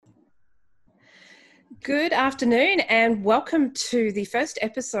Good afternoon and welcome to the first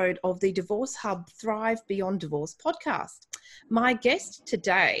episode of the Divorce Hub Thrive Beyond Divorce podcast. My guest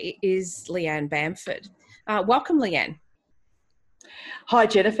today is Leanne Bamford. Welcome, Leanne. Hi,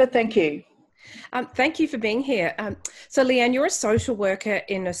 Jennifer. Thank you. Thank you for being here. So, Leanne, you're a social worker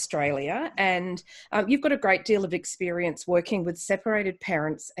in Australia and you've got a great deal of experience working with separated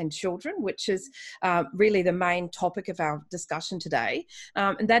parents and children, which is really the main topic of our discussion today.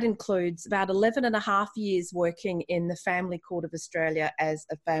 And that includes about 11 and a half years working in the Family Court of Australia as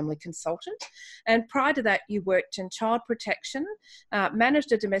a family consultant. And prior to that, you worked in child protection,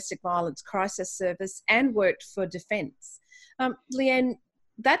 managed a domestic violence crisis service, and worked for Defence. Leanne,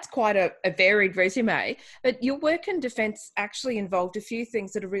 that's quite a varied resume, but your work in Defence actually involved a few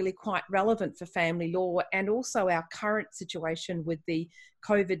things that are really quite relevant for family law and also our current situation with the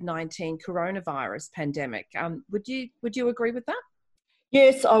COVID-19 coronavirus pandemic. Would you agree with that?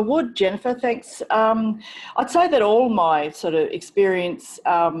 Yes, I would, Jennifer. Thanks. I'd say that all my sort of experience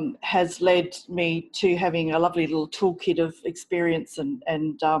has led me to having a lovely little toolkit of experience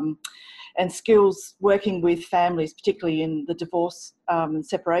and skills working with families, particularly in the divorce and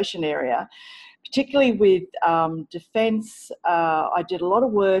separation area. Particularly with Defence, I did a lot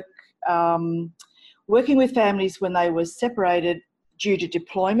of work working with families when they were separated due to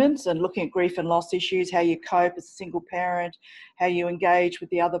deployment and looking at grief and loss issues, how you cope as a single parent, how you engage with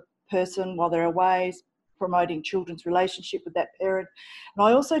the other person while they're away, promoting children's relationship with that parent. And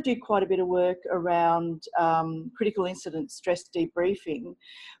I also did quite a bit of work around critical incident stress debriefing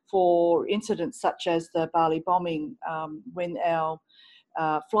for incidents such as the Bali bombing, when our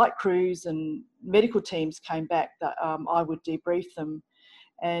flight crews and medical teams came back, that I would debrief them.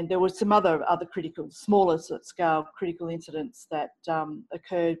 And there were some other critical, smaller scale critical incidents that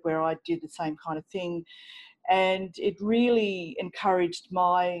occurred where I did the same kind of thing. And it really encouraged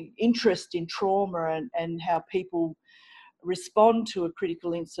my interest in trauma and how people respond to a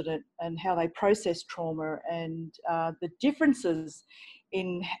critical incident and how they process trauma and the differences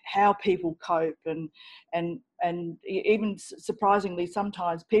in how people cope and even surprisingly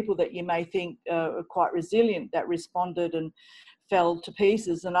sometimes people that you may think are quite resilient that responded and fell to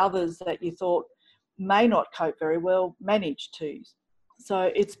pieces, and others that you thought may not cope very well managed to.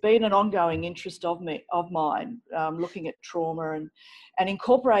 So it's been an ongoing interest of mine, looking at trauma and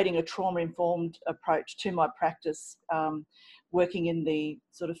incorporating a trauma-informed approach to my practice, working in the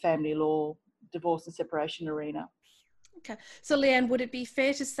sort of family law, divorce and separation arena. Okay. So, Leanne, would it be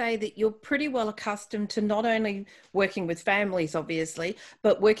fair to say that you're pretty well accustomed to not only working with families, obviously,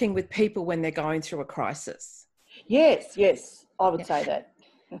 but working with people when they're going through a crisis? Yes, I would say that.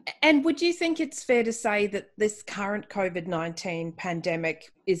 And would you think it's fair to say that this current COVID-19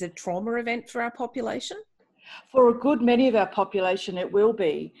 pandemic is a trauma event for our population? For a good many of our population, it will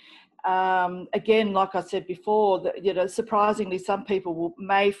be. Again, like I said before, that, surprisingly, some people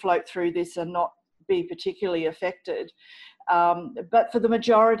may float through this and not be particularly affected. But for the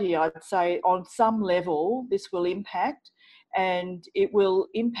majority, I'd say on some level, this will impact, and it will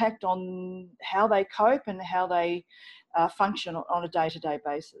impact on how they cope and how they function on a day-to-day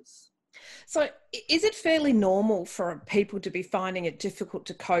basis. So is it fairly normal for people to be finding it difficult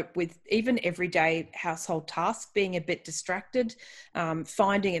to cope with even everyday household tasks, being a bit distracted,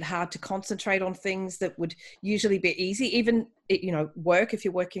 finding it hard to concentrate on things that would usually be easy, even, work if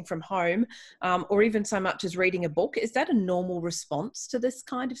you're working from home, or even so much as reading a book? Is that a normal response to this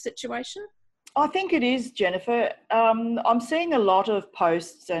kind of situation? I think it is, Jennifer. I'm seeing a lot of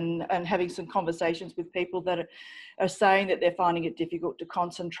posts and having some conversations with people that are saying that they're finding it difficult to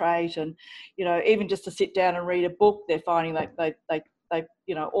concentrate, and even just to sit down and read a book, they're finding like they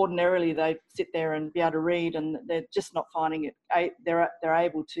ordinarily they sit there and be able to read, and they're just not finding it. They're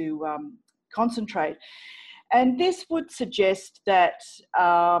able to concentrate, and this would suggest that.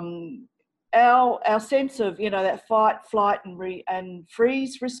 Our sense of that fight, flight, and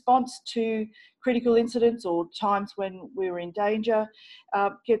freeze response to critical incidents or times when we're in danger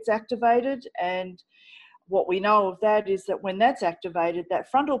gets activated. And what we know of that is that when that's activated, that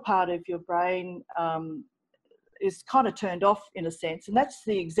frontal part of your brain is kind of turned off in a sense, and that's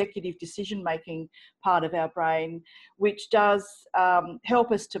the executive decision-making part of our brain, which does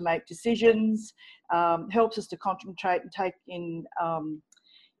help us to make decisions, helps us to concentrate and take in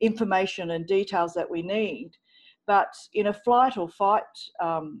information and details that we need. But in a flight or fight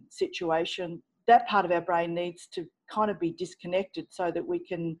situation, that part of our brain needs to kind of be disconnected so that we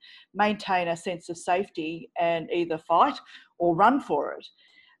can maintain a sense of safety and either fight or run for it.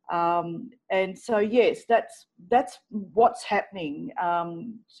 And so, yes, that's what's happening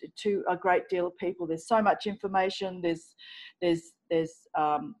to a great deal of people. There's so much information. There's there's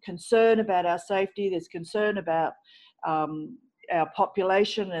concern about our safety, there's concern about our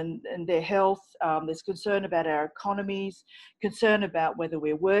population and their health, there's concern about our economies, concern about whether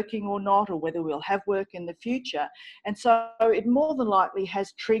we're working or not, or whether we'll have work in the future. And so it more than likely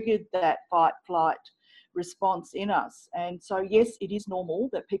has triggered that fight-flight response in us. And so, yes, it is normal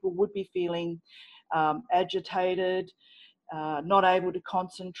that people would be feeling agitated, not able to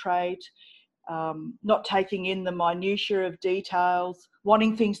concentrate, not taking in the minutiae of details,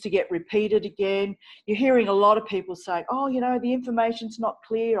 wanting things to get repeated again. You're hearing a lot of people say, oh, you know, the information's not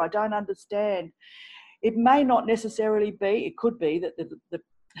clear, I don't understand. It may not necessarily be, it could be that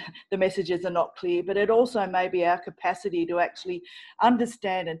the messages are not clear, but it also may be our capacity to actually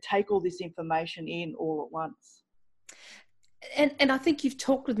understand and take all this information in all at once. And I think you've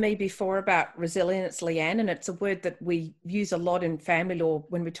talked with me before about resilience, Leanne, and it's a word that we use a lot in family law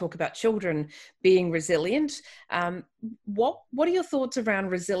when we talk about children being resilient. What are your thoughts around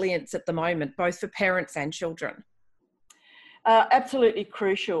resilience at the moment, both for parents and children? Absolutely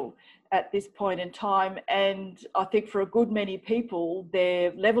crucial at this point in time. And I think for a good many people,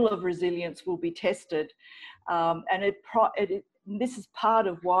 their level of resilience will be tested. And this is part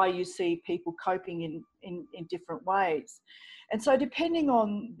of why you see people coping in different ways. And so depending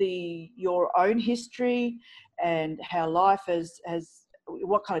on your own history and how life has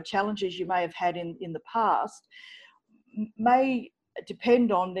what kind of challenges you may have had in the past, may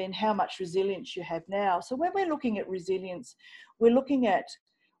depend on then how much resilience you have now. So when we're looking at resilience, we're looking at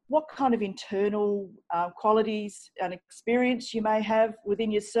what kind of internal qualities and experience you may have within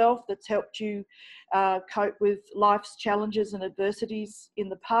yourself that's helped you cope with life's challenges and adversities in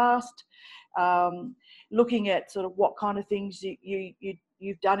the past. Looking at sort of what kind of things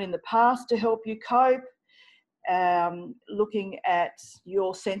you've done in the past to help you cope. Looking at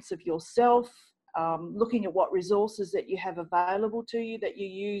your sense of yourself. Looking at what resources that you have available to you that you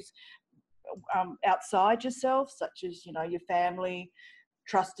use outside yourself, such as, you know, your family,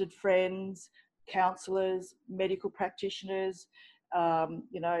 trusted friends, counsellors, medical practitioners,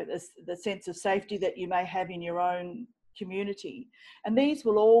 you know, the sense of safety that you may have in your own community. And these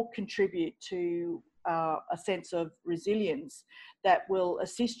will all contribute to a sense of resilience that will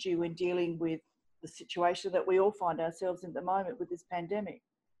assist you in dealing with the situation that we all find ourselves in at the moment with this pandemic.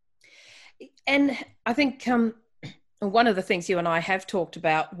 And I think one of the things you and I have talked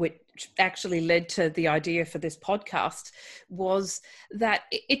about, which actually led to the idea for this podcast, was that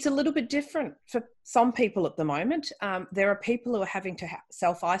it's a little bit different for some people at the moment. There are people who are having to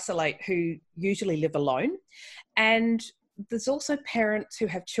self-isolate who usually live alone. And there's also parents who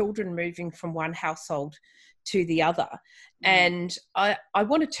have children moving from one household to the other. And I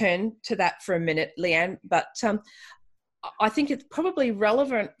want to turn to that for a minute, Leanne, but I think it's probably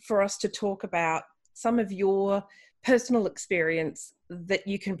relevant for us to talk about some of your personal experience that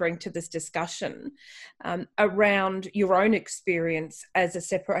you can bring to this discussion around your own experience as a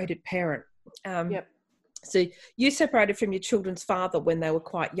separated parent. Yep. So you separated from your children's father when they were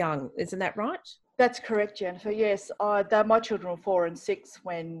quite young, isn't that right? That's correct, Jennifer. Yes, my children were 4 and 6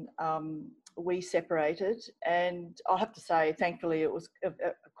 when we separated, and I'll have to say, thankfully, it was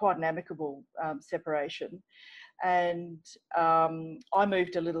quite an amicable separation. And I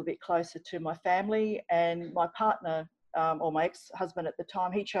moved a little bit closer to my family, and my partner, or my ex-husband at the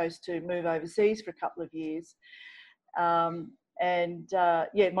time, he chose to move overseas for a couple of years. My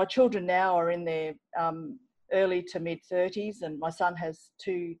children now are in their early to mid 30s, and my son has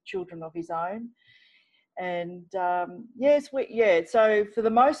 2 children of his own. And so for the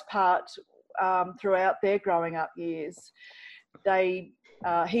most part, throughout their growing up years,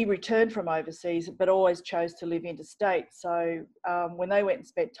 he returned from overseas, but always chose to live interstate. So when they went and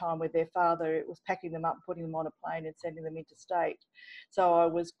spent time with their father, it was packing them up, putting them on a plane and sending them interstate. So I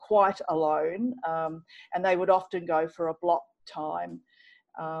was quite alone, and they would often go for a block time.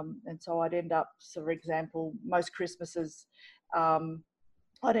 And so I'd end up, so for example, most Christmases,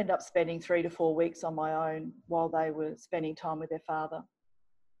 I'd end up spending 3 to 4 weeks on my own while they were spending time with their father.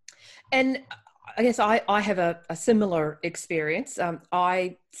 And I guess I have a similar experience.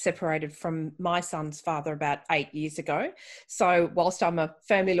 I separated from my son's father about 8 years ago. So whilst I'm a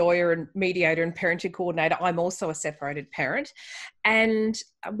family lawyer and mediator and parenting coordinator, I'm also a separated parent. And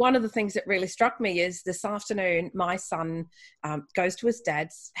one of the things that really struck me is this afternoon, my son goes to his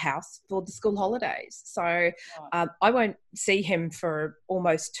dad's house for the school holidays. So I won't see him for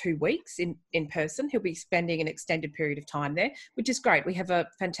almost 2 weeks in person. He'll be spending an extended period of time there, which is great. We have a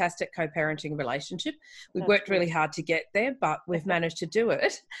fantastic co-parenting relationship. We worked really hard to get there, but we've managed to do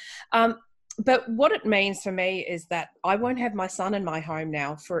it. But what it means for me is that I won't have my son in my home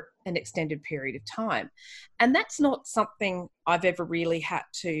now for an extended period of time. And that's not something I've ever really had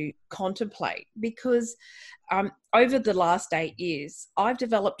to contemplate because over the last 8 years, I've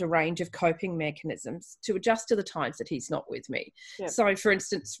developed a range of coping mechanisms to adjust to the times that he's not with me. Yep. So, for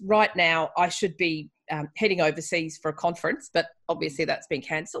instance, right now I should be heading overseas for a conference, but obviously that's been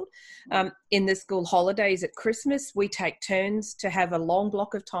cancelled. In the school holidays at Christmas, we take turns to have a long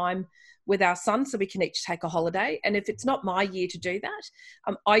block of time with our son so we can each take a holiday. And if it's not my year to do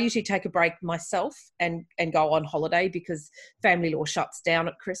that, I usually take a break myself and go on holiday because family law shuts down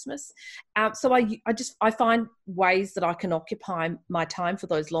at Christmas. So I find ways that I can occupy my time for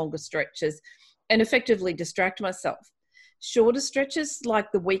those longer stretches and effectively distract myself. Shorter stretches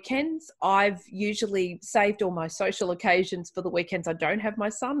like the weekends, I've usually saved all my social occasions for the weekends I don't have my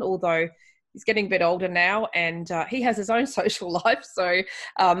son, although he's getting a bit older now and he has his own social life. So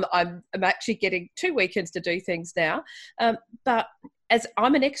I'm actually getting 2 weekends to do things now. But as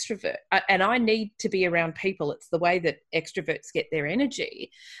I'm an extrovert and I need to be around people, it's the way that extroverts get their energy.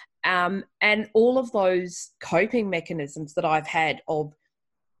 And all of those coping mechanisms that I've had of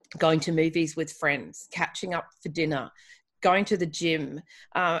going to movies with friends, catching up for dinner, going to the gym,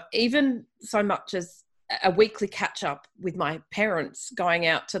 even so much as a weekly catch up with my parents, going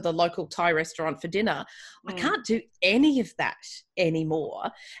out to the local Thai restaurant for dinner. I can't do any of that anymore.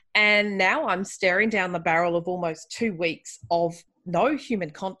 And now I'm staring down the barrel of almost 2 weeks of no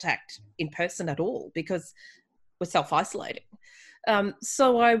human contact in person at all because we're self-isolating.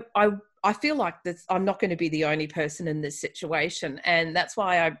 So I feel like I'm not going to be the only person in this situation. And that's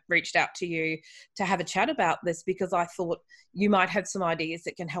why I reached out to you to have a chat about this, because I thought you might have some ideas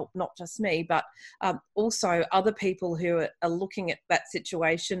that can help not just me, but also other people who are looking at that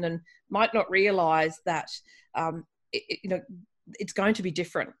situation and might not realize that, it's going to be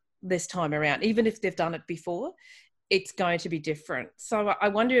different this time around. Even if they've done it before, it's going to be different. So I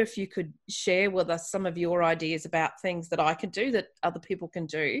wonder if you could share with us some of your ideas about things that I can do, that other people can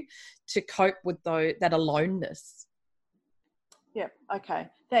do to cope with that aloneness. Yeah, okay,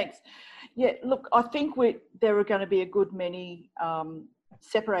 thanks. Yeah, look, I think there are going to be a good many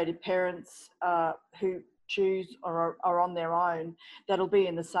separated parents who choose or are on their own that'll be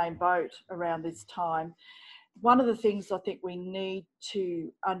in the same boat around this time. One of the things I think we need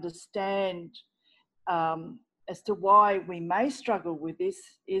to understand as to why we may struggle with this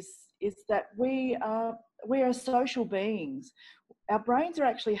is that we are social beings. Our brains are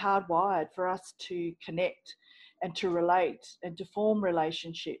actually hardwired for us to connect and to relate and to form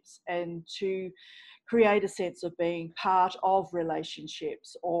relationships and to create a sense of being part of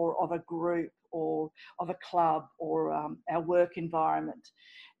relationships or of a group or of a club or our work environment.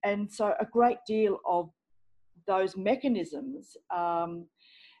 And so a great deal of those mechanisms are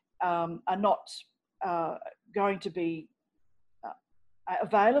not going to be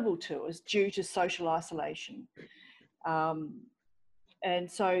available to us due to social isolation. And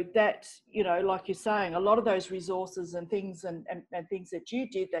so that, like you're saying, a lot of those resources and things and things that you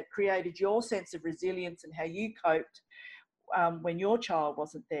did that created your sense of resilience and how you coped when your child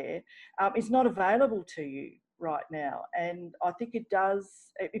wasn't there is not available to you right now. And I think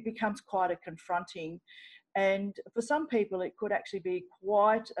it becomes quite a confronting, and for some people it could actually be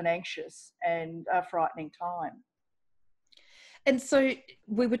quite an anxious and a frightening time. And so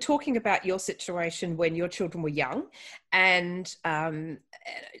we were talking about your situation when your children were young, and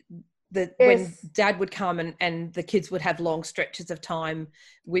Yes. When Dad would come and the kids would have long stretches of time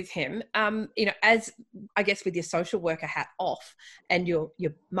with him, as I guess with your social worker hat off and your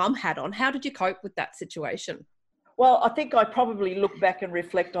mum hat on, how did you cope with that situation? Well, I think I probably look back and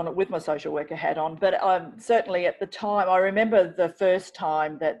reflect on it with my social worker hat on, but certainly at the time, I remember the first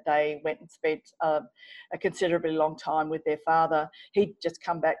time that they went and spent a considerably long time with their father. He'd just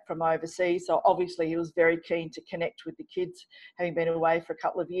come back from overseas, so obviously he was very keen to connect with the kids, having been away for a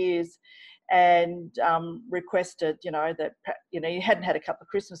couple of years, and requested, that, he hadn't had a couple of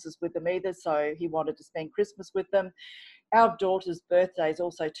Christmases with them either, so he wanted to spend Christmas with them. Our daughter's birthday is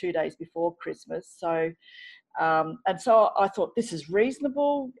also 2 days before Christmas, so and so I thought, this is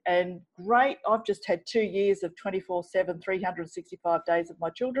reasonable and great. I've just had 2 years of 24/7, 365 days of my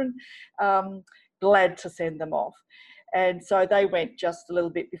children. Glad to send them off. And so they went just a little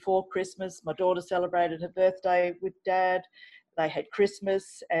bit before Christmas. My daughter celebrated her birthday with Dad. They had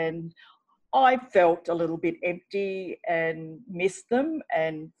Christmas, and I felt a little bit empty and missed them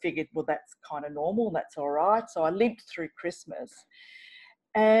and figured, well, that's kind of normal. That's all right. So I limped through Christmas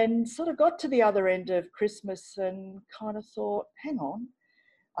and sort of got to the other end of Christmas and kind of thought, hang on,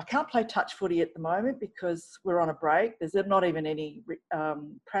 I can't play touch footy at the moment because we're on a break. There's not even any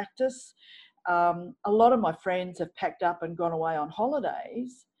practice. A lot of my friends have packed up and gone away on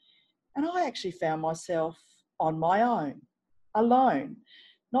holidays. And I actually found myself on my own, alone,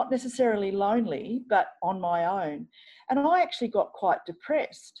 not necessarily lonely, but on my own. And I actually got quite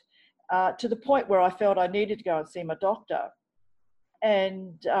depressed to the point where I felt I needed to go and see my doctor.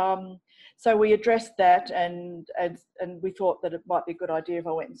 And so we addressed that, and we thought that it might be a good idea if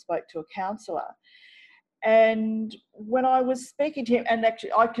I went and spoke to a counsellor. And when I was speaking to him, and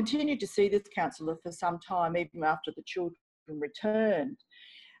actually I continued to see this counsellor for some time, even after the children returned.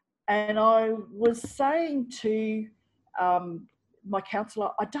 And I was saying to my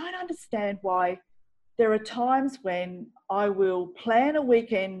counsellor, I don't understand why there are times when I will plan a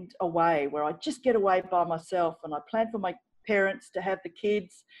weekend away where I just get away by myself, and I plan for my parents to have the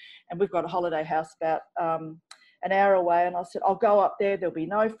kids, and we've got a holiday house about an hour away, and I said, I'll go up there, there'll be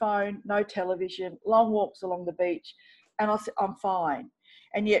no phone, no television, long walks along the beach, and I said, I'm fine.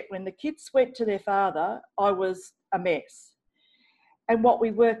 And yet when the kids went to their father, I was a mess. And what we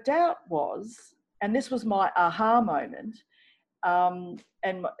worked out was, and this was my aha moment,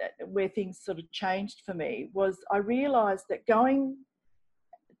 and where things sort of changed for me, was I realised that going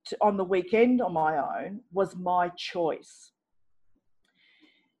on the weekend on my own was my choice.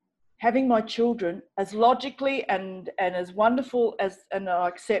 Having my children, as logically and as wonderful as, and I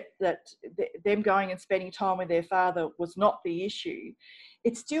accept that them going and spending time with their father was not the issue,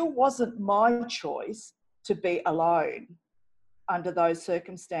 it still wasn't my choice to be alone under those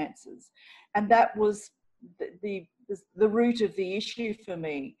circumstances. And that was the root of the issue for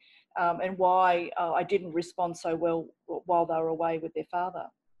me, and why I didn't respond so well while they were away with their father.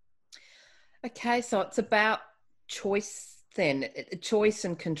 Okay, so it's about choice then, choice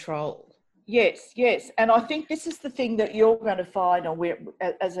and control. Yes, yes. And I think this is the thing that you're going to find, or we're,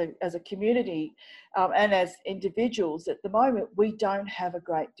 as a community and as individuals at the moment, we don't have a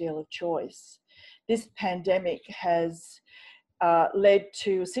great deal of choice. This pandemic has led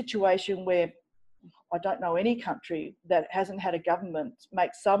to a situation where I don't know any country that hasn't had a government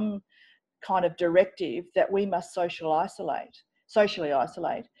make some kind of directive that we must socially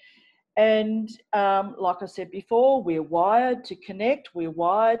isolate. And like I said before, we're wired to connect, we're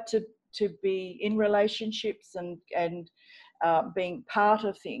wired to be in relationships and being part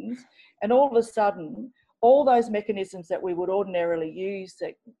of things. And all of a sudden, all those mechanisms that we would ordinarily use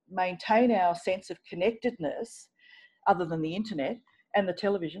that maintain our sense of connectedness, other than the internet and the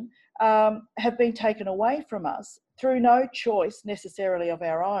television, have been taken away from us through no choice necessarily of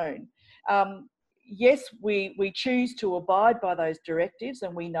our own. Yes, we choose to abide by those directives,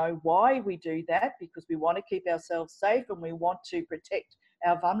 and we know why we do that, because we want to keep ourselves safe and we want to protect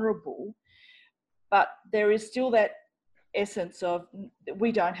our vulnerable. But there is still that essence of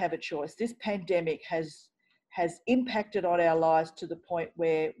we don't have a choice. This pandemic has impacted on our lives to the point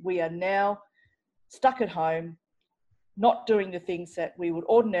where we are now stuck at home, not doing the things that we would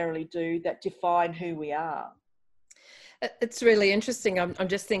ordinarily do that define who we are. It's really interesting. I'm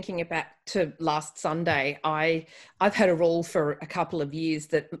just thinking back to last Sunday. I've had a rule for a couple of years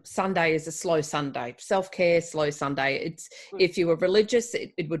that Sunday is a slow Sunday, self-care, slow Sunday. It's, if you were religious,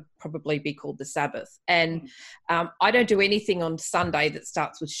 it would probably be called the Sabbath. And I don't do anything on Sunday that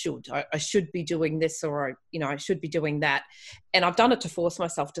starts with should. I should be doing this, or I should be doing that. And I've done it to force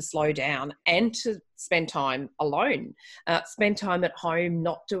myself to slow down and to spend time alone, spend time at home,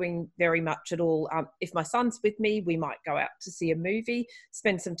 not doing very much at all. If my son's with me, we might go out to see a movie,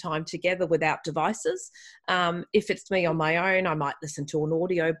 spend some time together without devices. If it's me on my own, I might listen to an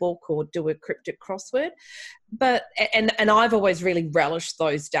audio book or do a cryptic crossword. But and I've always really relished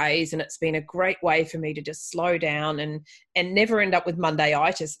those days, and it's been a great way for me to just slow down and never end up with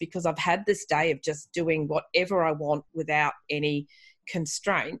Monday-itis, because I've had this day of just doing whatever I want without any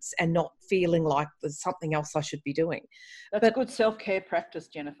constraints and not feeling like there's something else I should be doing. That's a good self-care practice,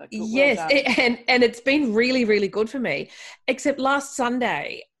 Jennifer. Yes, well, and it's been really, really good for me. Except last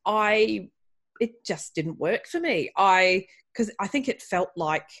Sunday, it just didn't work for me. Because I think it felt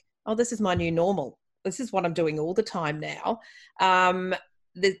like, oh, this is my new normal. This is what I'm doing all the time now.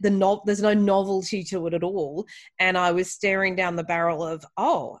 There's no novelty to it at all. And I was staring down the barrel of,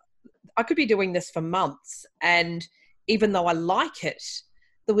 oh, I could be doing this for months. And even though I like it,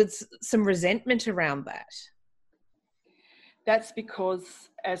 there was some resentment around that. That's because,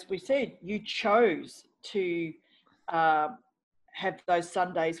 as we said, you chose to have those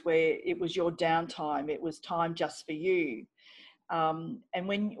Sundays where it was your downtime. It was time just for you. And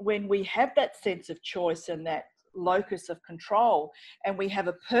when we have that sense of choice and that locus of control, and we have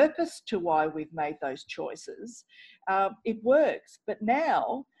a purpose to why we've made those choices, it works. But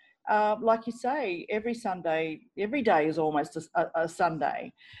now, like you say, every day is almost a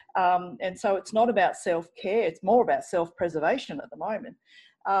Sunday. And so it's not about self-care, it's more about self-preservation at the moment.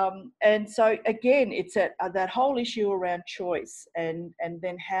 And so again, it's that whole issue around choice, and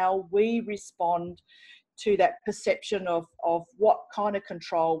then how we respond to that perception of what kind of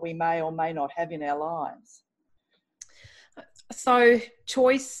control we may or may not have in our lives. So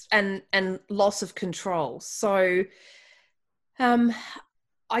choice and loss of control. So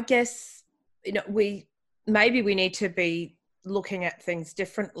I guess, you know, we need to be looking at things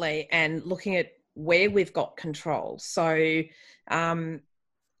differently and looking at where we've got control. So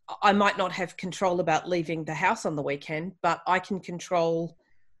I might not have control about leaving the house on the weekend, but I can control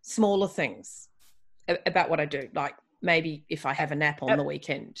smaller things about what I do. Like maybe if I have a nap on the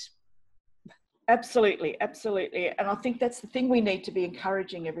weekend. Absolutely, absolutely. And I think that's the thing we need to be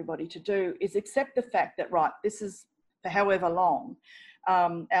encouraging everybody to do, is accept the fact that, right, this is for however long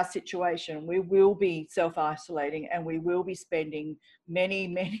our situation. We will be self-isolating, and we will be spending many,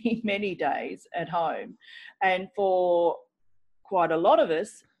 many, many days at home. And for quite a lot of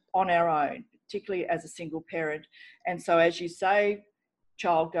us, on our own, particularly as a single parent. And so, as you say,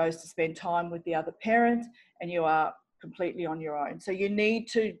 child goes to spend time with the other parent, and you are completely on your own. So you need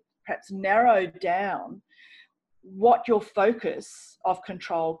to perhaps narrow down what your focus of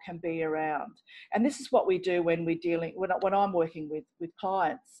control can be around. And this is what we do when we're dealing, when I'm working with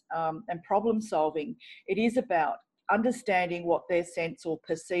clients and problem solving. It is about understanding what their sense or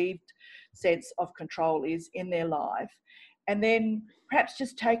perceived sense of control is in their life, and then perhaps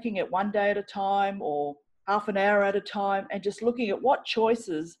just taking it one day at a time or half an hour at a time, and just looking at what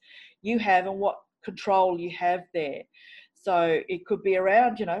choices you have and what control you have there. So it could be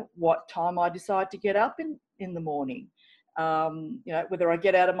around, you know, what time I decide to get up in the morning, you know, whether I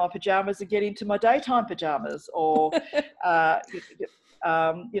get out of my pajamas and get into my daytime pajamas, or,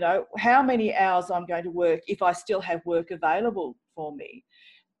 you know, how many hours I'm going to work if I still have work available for me.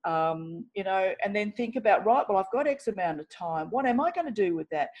 You know, and then think about, right, well, I've got X amount of time. What am I going to do with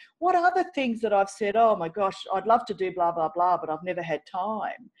that? What are the things that I've said, oh my gosh, I'd love to do blah, blah, blah, but I've never had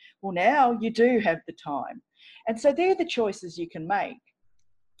time. Well, now you do have the time. And so they're the choices you can make.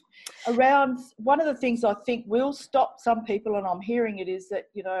 Around one of the things I think will stop some people, and I'm hearing it, is that,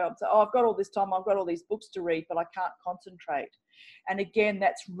 you know, I've got all this time, I've got all these books to read, but I can't concentrate. And again,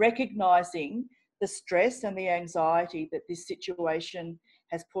 that's recognizing the stress and the anxiety that this situation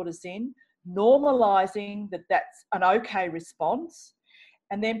has put us in, normalizing that that's an okay response,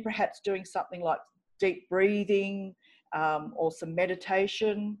 and then perhaps doing something like deep breathing, or some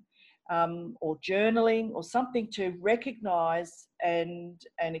meditation, or journaling, or something to recognize and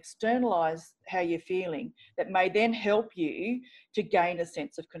externalize how you're feeling, that may then help you to gain a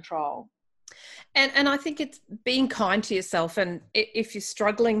sense of control. And I think it's being kind to yourself. And if you're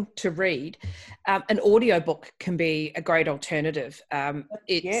struggling to read, an audiobook can be a great alternative.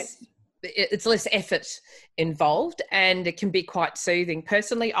 It's less effort involved, and it can be quite soothing.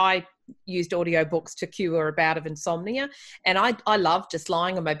 Personally, I used audiobooks to cure a bout of insomnia, and I love just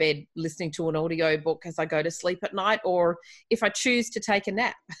lying on my bed listening to an audiobook as I go to sleep at night, or if I choose to take a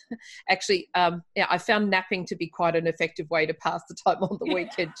nap. Actually, yeah, I found napping to be quite an effective way to pass the time on the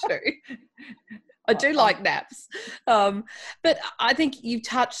weekend too. I do like naps. But I think you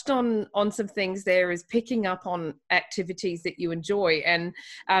touched on some things there, is picking up on activities that you enjoy. And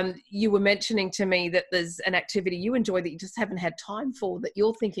you were mentioning to me that there's an activity you enjoy that you just haven't had time for, that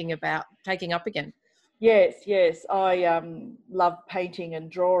you're thinking about taking up again. Yes. I love painting and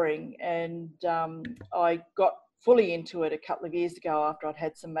drawing, and I got fully into it a couple of years ago after I'd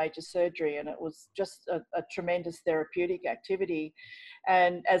had some major surgery, and it was just a tremendous therapeutic activity.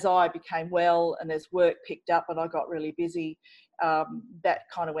 And as I became well, and as work picked up and I got really busy, that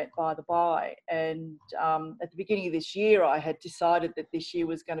kind of went by the by. And at the beginning of this year, I had decided that this year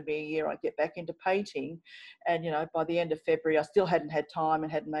was going to be a year I'd get back into painting. And, you know, by the end of February, I still hadn't had time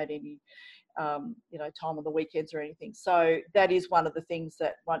and hadn't made any you know, time on the weekends or anything. So that is one of the things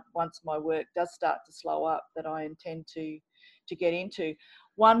that once my work does start to slow up, that I intend to get into.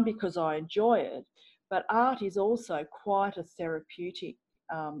 One, because I enjoy it, but art is also quite a therapeutic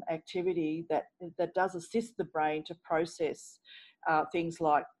activity that does assist the brain to process things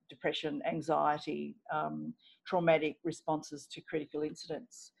like depression, anxiety, traumatic responses to critical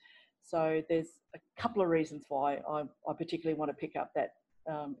incidents. So there's a couple of reasons why I particularly want to pick up that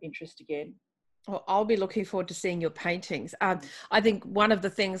interest again. Well, I'll be looking forward to seeing your paintings. I think one of the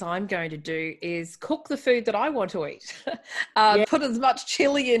things I'm going to do is cook the food that I want to eat. Put as much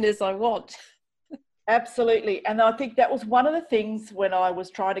chili in as I want. Absolutely. And I think that was one of the things when I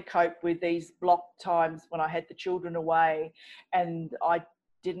was trying to cope with these block times when I had the children away and I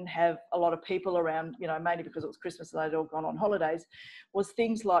didn't have a lot of people around, you know, mainly because it was Christmas and they'd all gone on holidays, was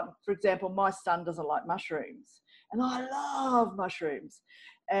things like, for example, my son doesn't like mushrooms. and I love mushrooms.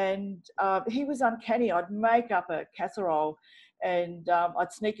 And he was uncanny. I'd make up a casserole, and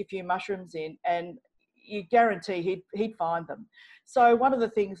I'd sneak a few mushrooms in, and you guarantee he'd find them. So one of the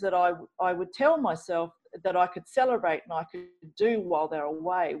things that I would tell myself that I could celebrate and I could do while they're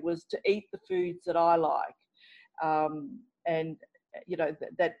away was to eat the foods that I like, and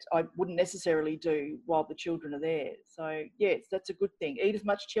that I wouldn't necessarily do while the children are there. So yes, that's a good thing. Eat as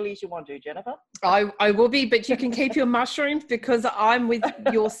much chili as you want to, Jennifer. I will be, but you can keep your mushrooms, because I'm with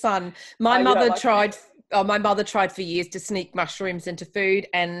your son. My mother tried for years to sneak mushrooms into food,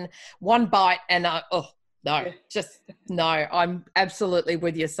 and one bite and I'm absolutely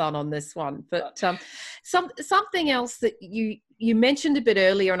with your son on this one. But something else that you mentioned a bit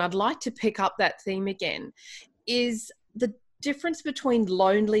earlier, and I'd like to pick up that theme again, is the difference between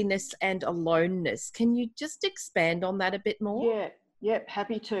loneliness and aloneness. Can you just expand on that a bit more? Yeah,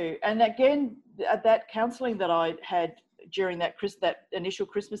 happy to. And again, that counselling that I had during that initial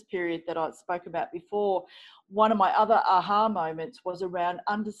Christmas period that I spoke about before, one of my other aha moments was around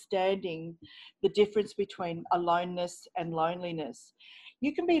understanding the difference between aloneness and loneliness.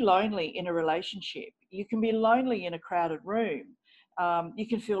 You can be lonely in a relationship. You can be lonely in a crowded room. You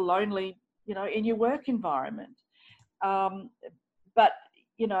can feel lonely, in your work environment. But,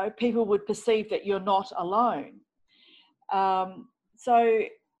 people would perceive that you're not alone.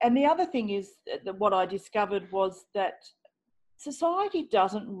 And the other thing is that what I discovered was that society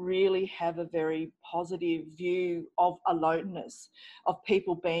doesn't really have a very positive view of aloneness, of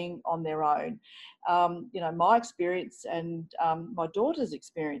people being on their own. My experience and my daughter's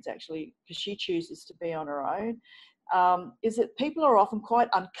experience, actually, because she chooses to be on her own, is that people are often quite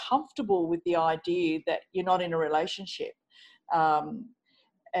uncomfortable with the idea that you're not in a relationship. Or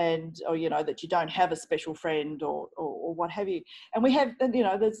that you don't have a special friend or what have you. And we have,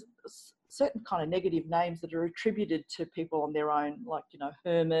 there's certain kind of negative names that are attributed to people on their own, like,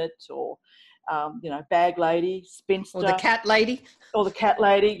 hermit or, bag lady, spinster. Or the cat lady. Or the cat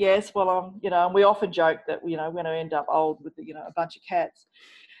lady, yes. Well, and we often joke that, we're going to end up old with, a bunch of cats.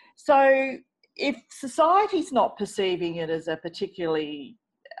 So if society's not perceiving it as a particularly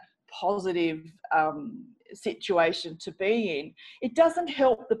positive situation to be in, it doesn't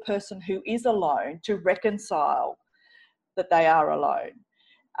help the person who is alone to reconcile that they are alone.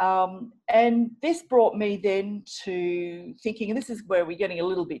 And this brought me then to thinking, and this is where we're getting a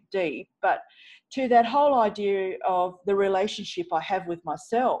little bit deep, but to that whole idea of the relationship I have with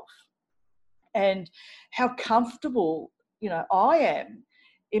myself and how comfortable, I am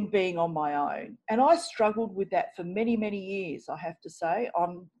in being on my own. And I struggled with that for many, many years, I have to say.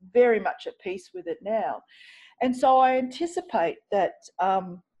 I'm very much at peace with it now. And so I anticipate that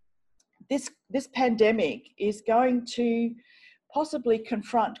this pandemic is going to possibly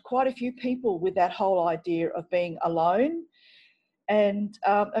confront quite a few people with that whole idea of being alone and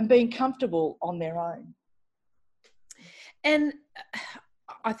being comfortable on their own. And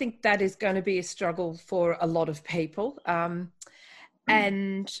I think that is going to be a struggle for a lot of people.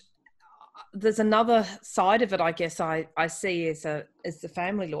 And there's another side of it, I guess, I see as the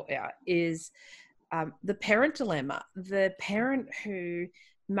family lawyer, is the parent dilemma. The parent who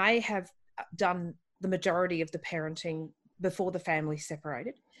may have done the majority of the parenting before the family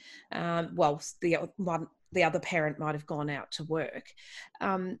separated, whilst the other parent might have gone out to work,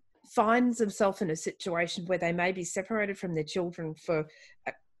 finds themselves in a situation where they may be separated from their children for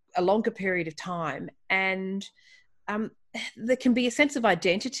a longer period of time, and there can be a sense of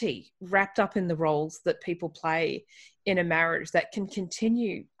identity wrapped up in the roles that people play in a marriage that can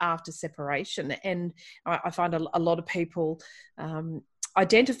continue after separation. And I find a lot of people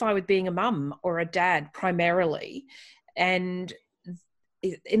identify with being a mum or a dad primarily, and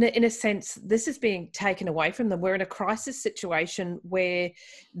in a sense, this is being taken away from them. We're in a crisis situation where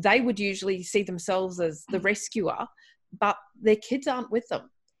they would usually see themselves as the rescuer, but their kids aren't with them.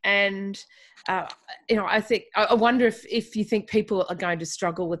 And, I wonder if you think people are going to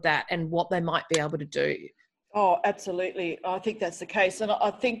struggle with that and what they might be able to do. Oh, absolutely. I think that's the case. And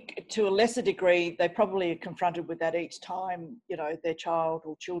I think to a lesser degree, they probably are confronted with that each time, their child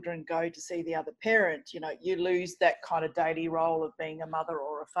or children go to see the other parent. You lose that kind of daily role of being a mother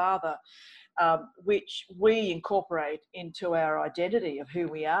or a father, which we incorporate into our identity of who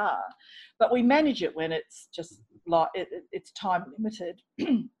we are. But we manage it when it's just like it's time limited.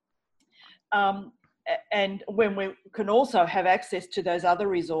 And when we can also have access to those other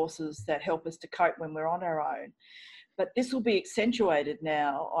resources that help us to cope when we're on our own. But this will be accentuated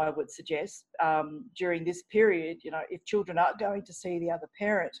now, I would suggest, during this period. If children aren't going to see the other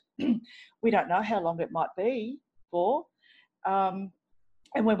parent, we don't know how long it might be for.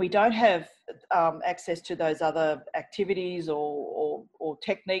 And when we don't have access to those other activities or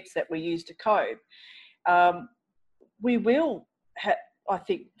techniques that we use to cope, we will, I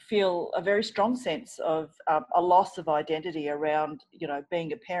think, feel a very strong sense of a loss of identity around,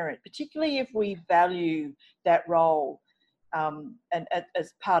 being a parent, particularly if we value that role and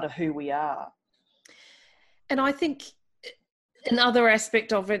as part of who we are. And I think another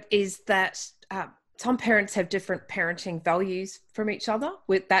aspect of it is that some parents have different parenting values from each other.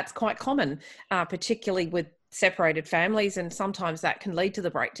 That's quite common, particularly with separated families, and sometimes that can lead to the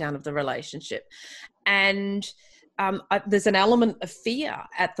breakdown of the relationship. And there's an element of fear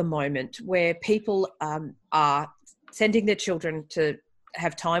at the moment where people are sending their children to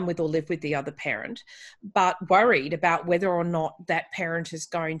have time with or live with the other parent, but worried about whether or not that parent is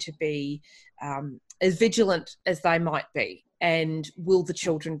going to be as vigilant as they might be, and will the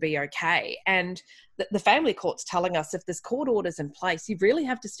children be okay? And the family court's telling us if there's court orders in place, you really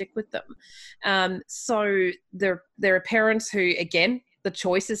have to stick with them. So there are parents who, again, the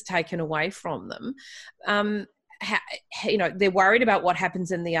choice is taken away from them. They're worried about what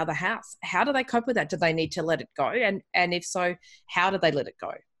happens in the other house. How do they cope with that? Do they need to let it go? And if so, how do they let it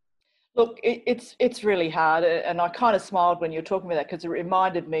go? Look, it's really hard, and I kind of smiled when you were talking about that, because it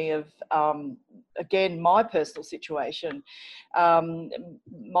reminded me of, again, my personal situation.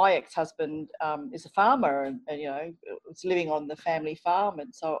 My ex-husband is a farmer, and was living on the family farm,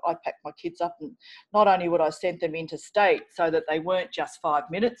 and so I packed my kids up, and not only would I send them interstate so that they weren't just 5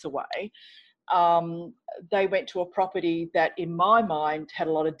 minutes away, they went to a property that, in my mind, had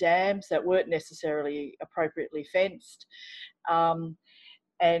a lot of dams that weren't necessarily appropriately fenced.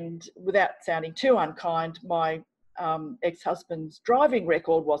 And without sounding too unkind, my ex-husband's driving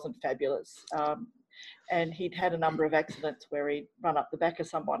record wasn't fabulous. And he'd had a number of accidents where he'd run up the back of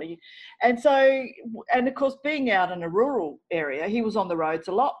somebody. And of course, being out in a rural area, he was on the roads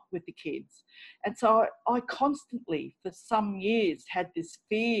a lot with the kids. And so I constantly, for some years, had this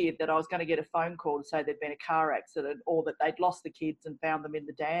fear that I was going to get a phone call to say there'd been a car accident, or that they'd lost the kids and found them in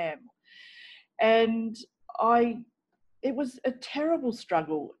the dam. And it was a terrible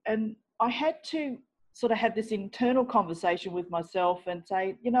struggle. And I had to sort of have this internal conversation with myself and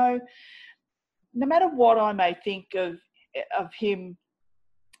say, no matter what I may think of him,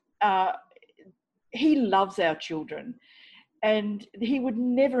 he loves our children, and he would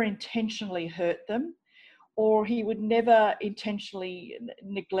never intentionally hurt them, or he would never intentionally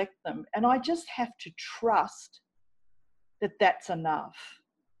neglect them. And I just have to trust that that's enough.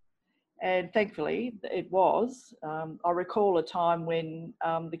 And thankfully it was. I recall a time when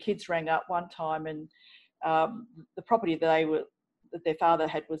the kids rang up one time, and the property that their father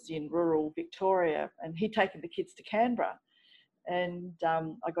had was in rural Victoria, and he'd taken the kids to Canberra. And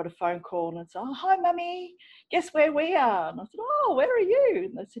I got a phone call and said, "Oh, hi, Mummy, guess where we are?" And I said, "Oh, where are you?"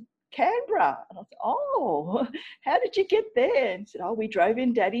 And they said, "Canberra." And I said, "Oh, how did you get there?" And said, "Oh, we drove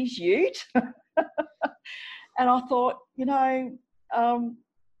in Daddy's ute." And I thought,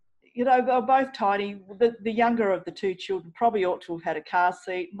 they're both tiny. The younger of the two children probably ought to have had a car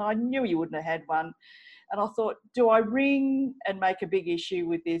seat, and I knew he wouldn't have had one. And I thought, do I ring and make a big issue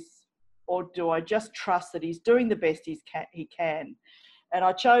with this, or do I just trust that he's doing the best he can? And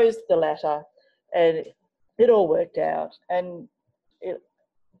I chose the latter, and it all worked out. And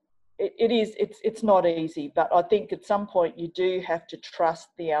it's not easy, but I think at some point you do have to trust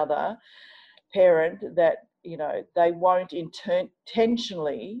the other parent that, they won't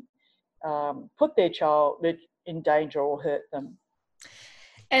intentionally put their child in danger or hurt them.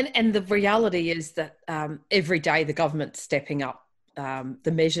 And the reality is that every day the government's stepping up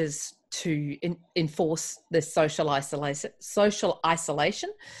the measures to enforce this social isolation,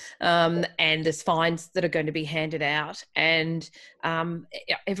 and there's fines that are going to be handed out, and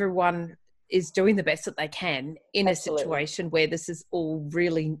everyone is doing the best that they can in Absolutely. a situation where this is all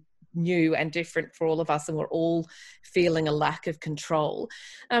really new and different for all of us, and we're all feeling a lack of control.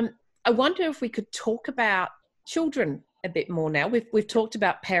 I wonder if we could talk about children a bit more now. We've talked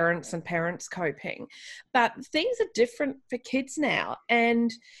about parents and parents coping, but things are different for kids now.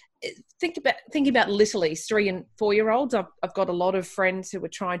 And thinking about littlies, 3 and 4 year olds. I've got a lot of friends who are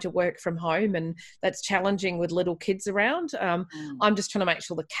trying to work from home, and that's challenging with little kids around. I'm just trying to make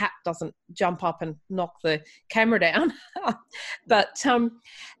sure the cat doesn't jump up and knock the camera down. But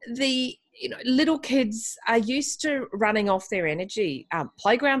little kids are used to running off their energy.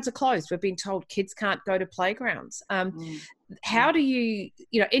 Playgrounds are closed. We've been told kids can't go to playgrounds. How do you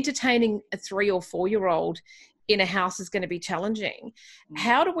entertaining a 3 or 4 year old in a house is going to be challenging.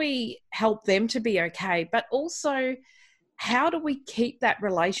 How do we help them to be okay? But also, how do we keep that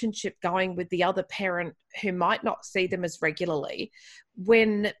relationship going with the other parent who might not see them as regularly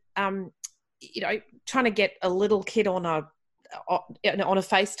when, trying to get a little kid on a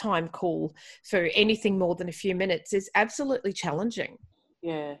FaceTime call for anything more than a few minutes is absolutely challenging.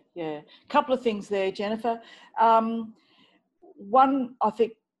 Yeah. A couple of things there, Jennifer. One, I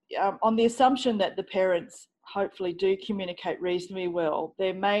think, on the assumption that the parents hopefully do communicate reasonably well,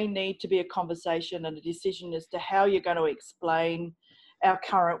 there may need to be a conversation and a decision as to how you're going to explain our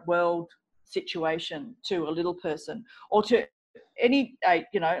current world situation to a little person, or to any age,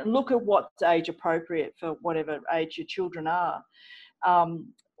 look at what's age appropriate for whatever age your children are.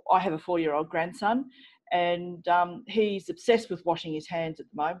 I have a 4-year-old grandson, and he's obsessed with washing his hands at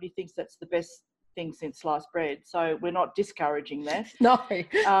the moment. He thinks that's the best thing since sliced bread. So we're not discouraging that. No.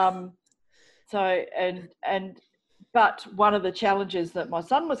 But one of the challenges that my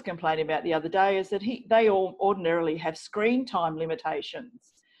son was complaining about the other day is that they all ordinarily have screen time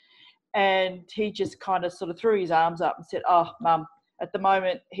limitations. And he just kind of sort of threw his arms up and said, "Oh, Mum, at the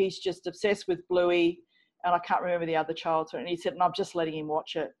moment, he's just obsessed with Bluey, and I can't remember the other child's." And he said, "And I'm just letting him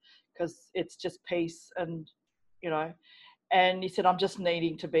watch it because it's just peace." And, and he said, "I'm just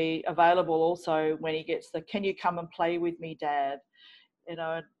needing to be available also when he gets can you come and play with me, Dad?"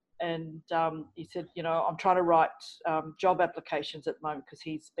 And he said, "I'm trying to write job applications at the moment because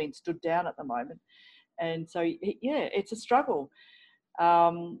he's been stood down at the moment." And so, it's a struggle.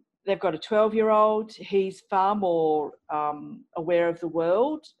 They've got a 12-year-old. He's far more aware of the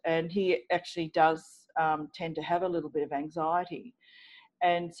world, and he actually does tend to have a little bit of anxiety.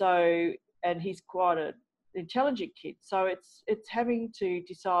 And he's quite an intelligent kid. So it's having to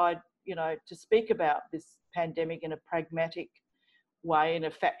decide, to speak about this pandemic in a pragmatic way, in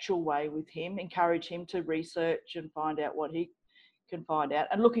a factual way with him, encourage him to research and find out what he can find out,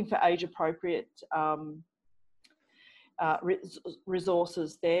 and looking for age-appropriate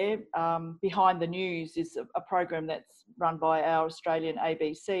resources there. Behind the News is a program that's run by our Australian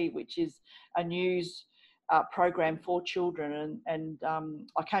ABC, which is a news program for children, and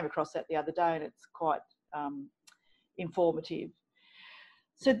I came across that the other day, and it's quite informative.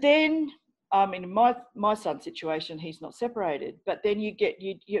 So then, in my son's situation, he's not separated, but then you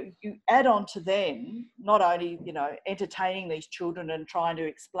add on to them not only entertaining these children and trying to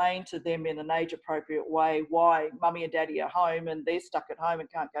explain to them in an age appropriate way why Mummy and Daddy are home and they're stuck at home and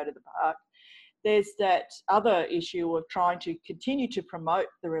can't go to the park. There's that other issue of trying to continue to promote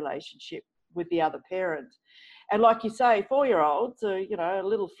the relationship with the other parent. And like you say, 4-year-olds are a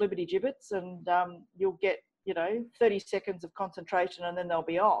little flibbity gibbets, and you'll get 30 seconds of concentration and then they'll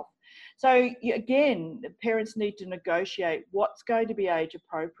be off. So again, parents need to negotiate what's going to be age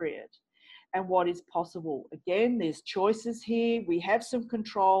appropriate and what is possible. Again, there's choices here. We have some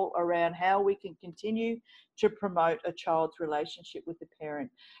control around how we can continue to promote a child's relationship with the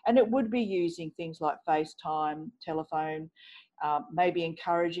parent. And it would be using things like FaceTime, telephone, maybe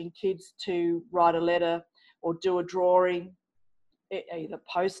encouraging kids to write a letter or do a drawing, either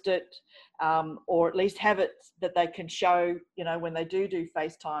post it or at least have it that they can show, when they do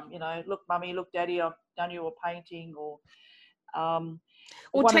FaceTime, "Look, Mummy, look, Daddy, I've done you a painting," or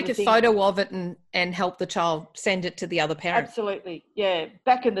take a photo of it and help the child send it to the other parent. Absolutely, yeah.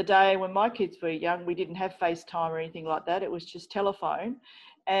 Back in the day when my kids were young, we didn't have FaceTime or anything like that. It was just telephone.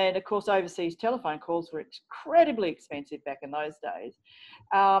 And of course, overseas telephone calls were incredibly expensive back in those days.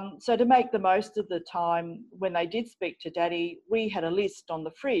 So to make the most of the time when they did speak to Daddy, we had a list on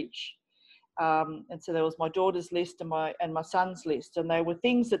the fridge. And so there was my daughter's list and my son's list, and they were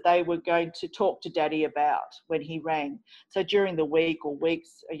things that they were going to talk to Daddy about when he rang. So during the week or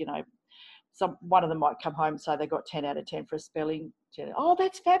weeks, one of them might come home and say they got 10 out of 10 for a spelling. "Oh,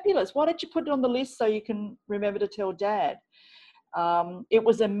 that's fabulous. Why don't you put it on the list so you can remember to tell Dad?" It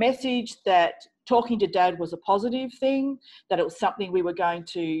was a message that talking to Dad was a positive thing, that it was something we were going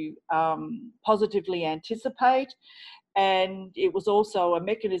to positively anticipate. And it was also a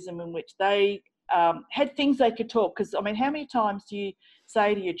mechanism in which they had things they could talk. Because, how many times do you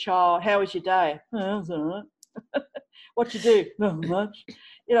say to your child, "How was your day?" "Oh, it's all right." "What you do?" "Not much."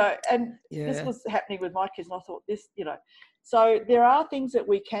 And this was happening with my kids. And I thought so there are things that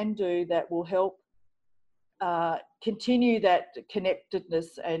we can do that will help continue that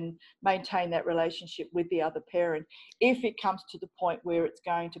connectedness and maintain that relationship with the other parent if it comes to the point where it's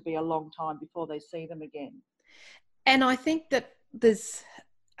going to be a long time before they see them again. And I think that there's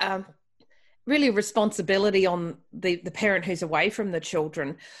really responsibility on the parent who's away from the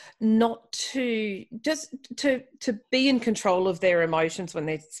children, not to just to be in control of their emotions when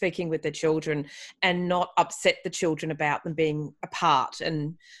they're speaking with their children, and not upset the children about them being apart.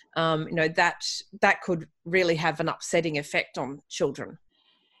 And that could really have an upsetting effect on children.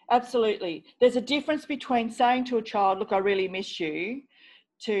 Absolutely. There's a difference between saying to a child, look, I really miss you,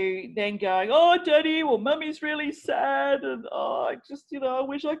 to then going, oh, Daddy, well, Mummy's really sad, and I just, I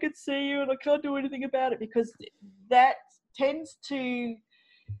wish I could see you and I can't do anything about it, because that tends to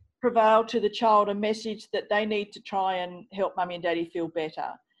prevail to the child a message that they need to try and help Mummy and Daddy feel better.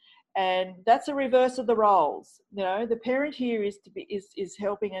 And that's a reverse of the roles. The parent here is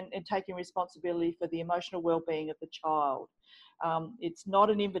helping and taking responsibility for the emotional well-being of the child. It's not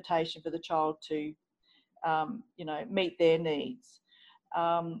an invitation for the child to, meet their needs.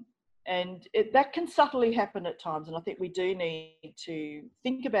 And that can subtly happen at times. And I think we do need to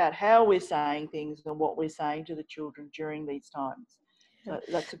think about how we're saying things and what we're saying to the children during these times. So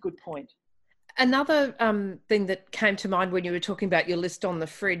that's a good point. Another thing that came to mind when you were talking about your list on the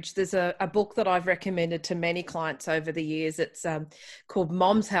fridge, there's a book that I've recommended to many clients over the years. It's called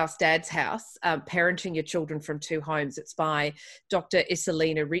Mom's House, Dad's House, Parenting Your Children from Two Homes. It's by Dr.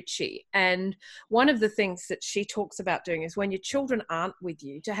 Iselina Ricci. And one of the things that she talks about doing is, when your children aren't with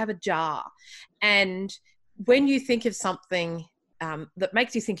you, to have a jar. And when you think of something that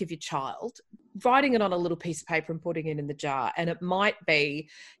makes you think of your child, writing it on a little piece of paper and putting it in the jar. And it might be,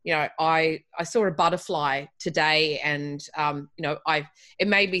 I saw a butterfly today, and it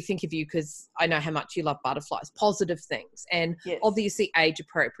made me think of you because I know how much you love butterflies. Positive things, and yes, obviously age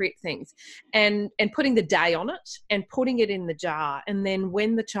appropriate things, and putting the day on it and putting it in the jar. And then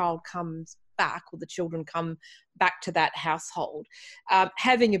when the child comes back, or the children come back to that household,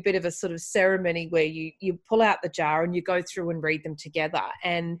 having a bit of a sort of ceremony where you pull out the jar and you go through and read them together.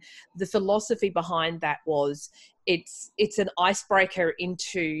 And the philosophy behind that was, it's an icebreaker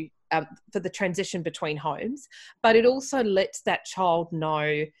into for the transition between homes, but it also lets that child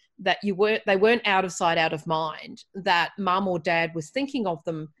know that they weren't out of sight, out of mind, that mum or dad was thinking of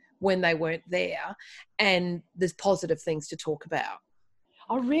them when they weren't there, and there's positive things to talk about.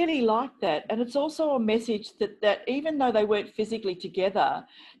 I really like that. And it's also a message that even though they weren't physically together,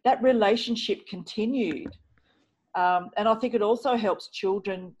 that relationship continued. And I think it also helps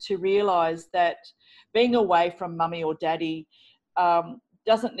children to realise that being away from mummy or daddy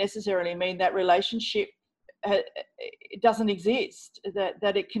doesn't necessarily mean that relationship it doesn't exist,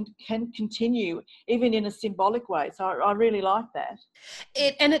 that it can continue even in a symbolic way. So I really like that.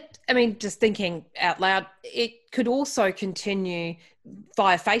 Just thinking out loud, it could also continue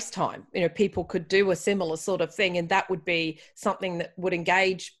via FaceTime. People could do a similar sort of thing, and that would be something that would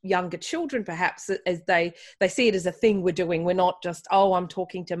engage younger children, perhaps, as they see it as a thing we're doing. We're not just, oh, I'm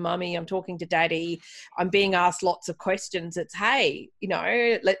talking to mummy, I'm talking to daddy, I'm being asked lots of questions. It's, hey,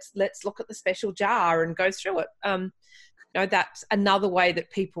 let's look at the special jar and go through it. That's another way that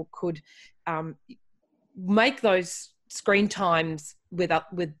people could make those screen times with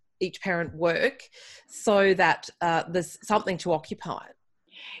each parent work, so that there's something to occupy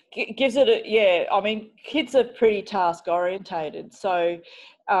it. Gives it kids are pretty task orientated. So,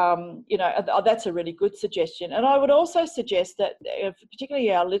 that's a really good suggestion. And I would also suggest that,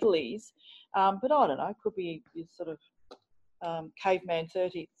 particularly our littlies, but I don't know, it could be sort of caveman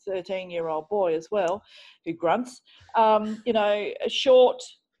 13-year-old boy as well, who grunts, a short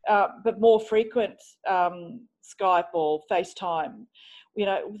but more frequent Skype or FaceTime,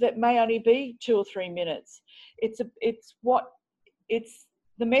 that may only be 2 or 3 minutes.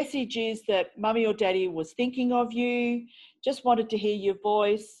 The message is that mummy or daddy was thinking of you, just wanted to hear your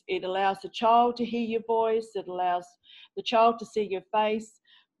voice. It allows the child to hear your voice. It allows the child to see your face.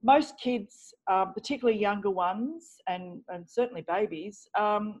 Most kids, particularly younger ones, and certainly babies,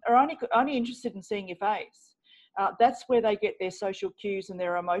 are only interested in seeing your face. That's where they get their social cues and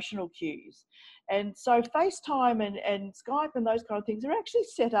their emotional cues. And so FaceTime and Skype and those kind of things are actually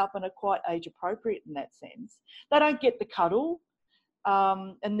set up and are quite age appropriate in that sense. They don't get the cuddle,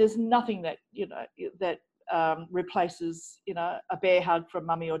 and there's nothing that replaces a bear hug from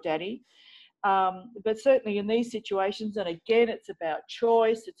mummy or daddy. But certainly in these situations, and again, it's about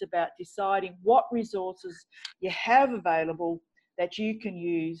choice, it's about deciding what resources you have available that you can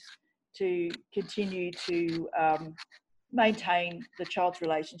use to continue to maintain the child's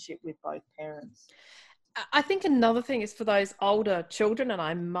relationship with both parents. I think another thing is for those older children, and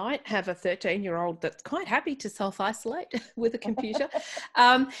I might have a 13-year-old that's quite happy to self-isolate with a computer,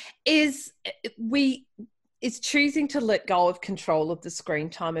 is choosing to let go of control of the screen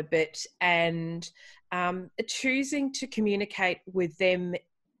time a bit, and choosing to communicate with them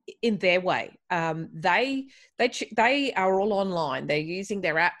in their way. They are all online. They're using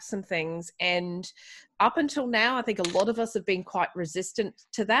their apps and things. And up until now, I think a lot of us have been quite resistant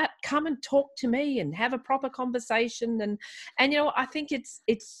to that. Come and talk to me and have a proper conversation. And I think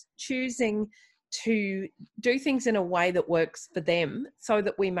it's choosing to do things in a way that works for them so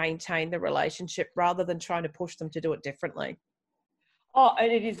that we maintain the relationship rather than trying to push them to do it differently. Oh,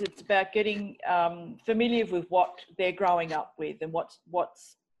 and it is. It's about getting familiar with what they're growing up with and what's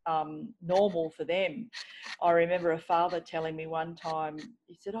normal for them. I remember a father telling me one time,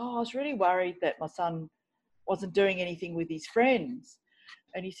 he said, I was really worried that my son wasn't doing anything with his friends.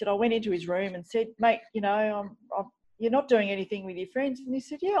 And he said, I went into his room and said, mate, you're not doing anything with your friends. And he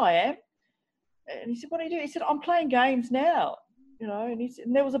said, yeah, I am. And he said, what are you doing? He said, I'm playing games now. And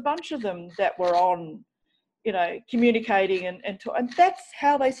and there was a bunch of them that were on, communicating and that's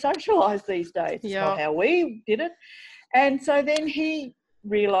how they socialise these days. It's not how we did it. And so then he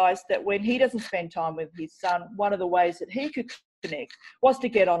realised that when he doesn't spend time with his son, one of the ways that he could connect was to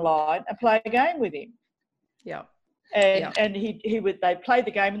get online and play a game with him. Yeah. And they'd play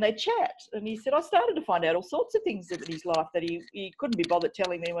the game and they'd chat. And he said, I started to find out all sorts of things in his life that he couldn't be bothered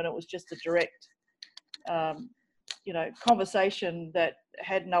telling me when it was just a direct conversation that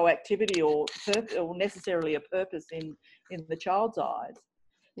had no activity or necessarily a purpose in the child's eyes.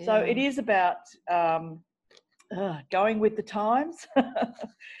 Yeah. So it is about going with the times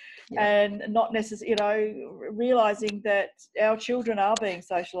and not necessarily, realising that our children are being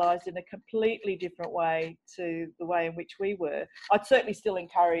socialised in a completely different way to the way in which we were. I'd certainly still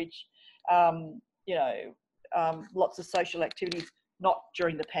encourage, lots of social activities, not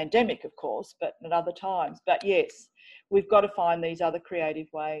during the pandemic, of course, but at other times. But yes, we've got to find these other creative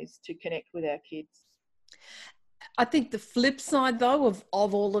ways to connect with our kids. I think the flip side, though, of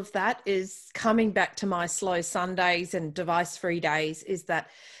all of that is coming back to my slow Sundays and device-free days, is that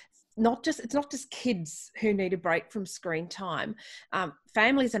it's not just kids who need a break from screen time.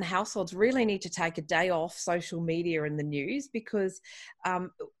 Families and households really need to take a day off social media and the news, because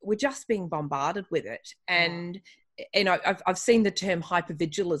we're just being bombarded with it. And I've seen the term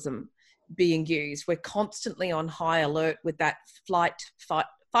hypervigilism being used. We're constantly on high alert with that fight,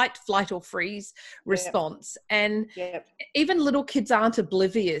 flight or freeze response. And even little kids aren't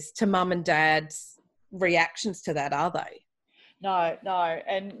oblivious to mum and dad's reactions to that, are they? No.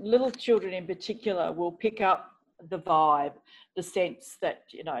 And little children in particular will pick up the vibe, the sense that,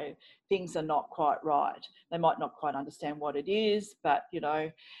 things are not quite right. They might not quite understand what it is, but,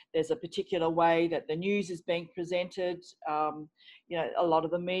 there's a particular way that the news is being presented. A lot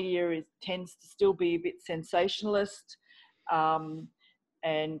of the media tends to still be a bit sensationalist.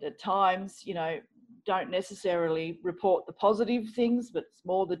 And at times, don't necessarily report the positive things, but it's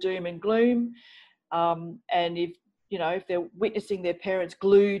more the doom and gloom. And if they're witnessing their parents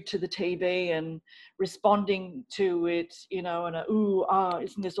glued to the TV and responding to it, in a,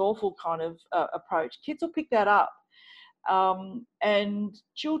 isn't this awful kind of approach, kids will pick that up. And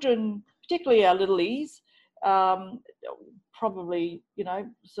children, particularly our littlies, probably,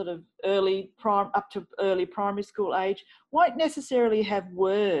 sort of up to early primary school age, won't necessarily have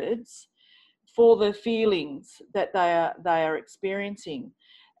words for the feelings that they are experiencing.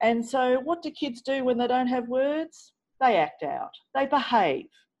 And so what do kids do when they don't have words? They act out, they behave.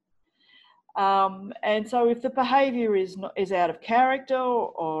 And so if the behaviour is out of character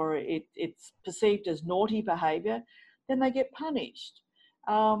or it's perceived as naughty behaviour, then they get punished.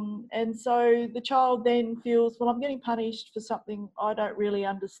 And so the child then feels, well, I'm getting punished for something I don't really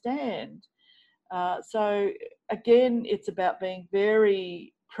understand. So again, it's about being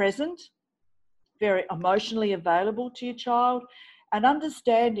very present, very emotionally available to your child, and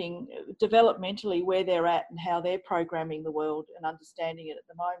understanding developmentally where they're at and how they're programming the world and understanding it at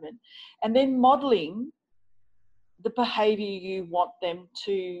the moment. And then modelling the behaviour you want them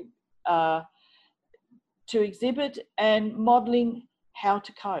to exhibit, and modelling how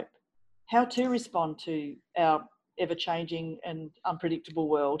to cope, how to respond to our ever-changing and unpredictable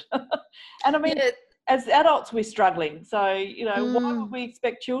world. And I mean, as adults, we're struggling. So, why would we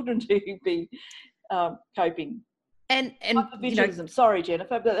expect children to be coping? And hypervigilism. Sorry,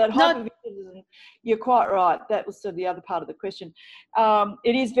 Jennifer, but that hypervigilism, you're quite right. That was sort of the other part of the question.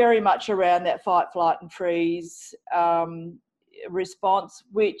 It is very much around that fight, flight, and freeze response,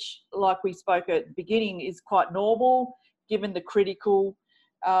 which, like we spoke at the beginning, is quite normal given the critical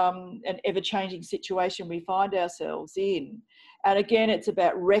and ever-changing situation we find ourselves in. And again, it's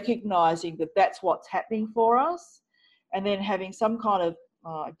about recognising that that's what's happening for us, and then having some kind of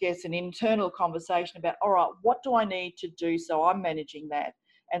an internal conversation about, all right, what do I need to do so I'm managing that,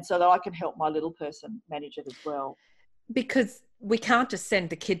 and so that I can help my little person manage it as well. Because we can't just send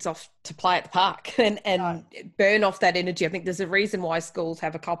the kids off to play at the park and burn off that energy. I think there's a reason why schools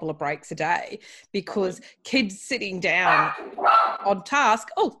have a couple of breaks a day, because kids sitting down on task.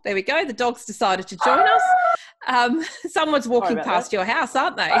 Oh, there we go. The dog's decided to join us. Someone's walking past your house,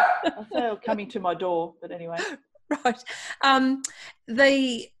 aren't they? They're coming to my door, but anyway. Right.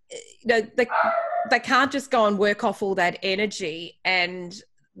 They can't just go and work off all that energy, and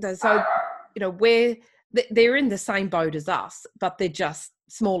so they're in the same boat as us, but they're just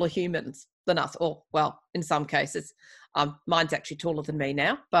smaller humans than us. Or, well, in some cases, mine's actually taller than me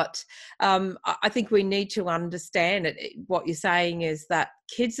now. But I think we need to understand it. What you're saying is that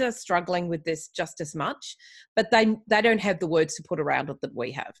kids are struggling with this just as much, but they don't have the words to put around it that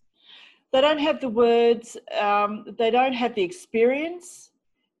we have. They don't have the words. They don't have the experience.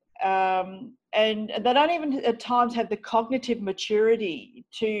 And they don't even at times have the cognitive maturity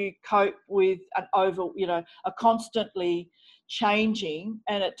to cope with a constantly changing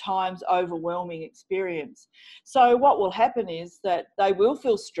and at times overwhelming experience. So what will happen is that they will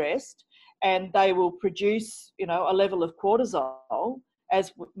feel stressed, and they will produce, a level of cortisol,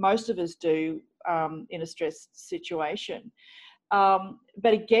 as most of us do in a stressed situation.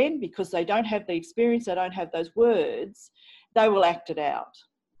 But again, because they don't have the experience, they don't have those words, they will act it out.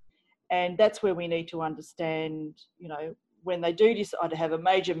 And that's where we need to understand, when they do decide to have a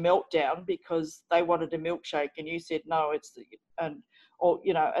major meltdown because they wanted a milkshake and you said no, or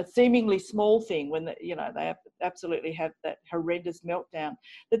a seemingly small thing when they absolutely have that horrendous meltdown.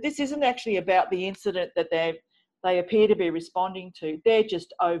 That this isn't actually about the incident that they appear to be responding to. They're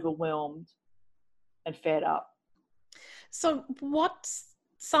just overwhelmed and fed up. So what's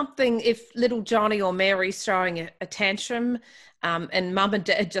something if little Johnny or Mary's throwing a tantrum, and mum and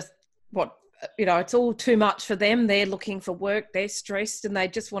dad just it's all too much for them. They're looking for work, they're stressed, and they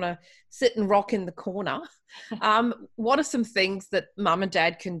just want to sit and rock in the corner. What are some things that mum and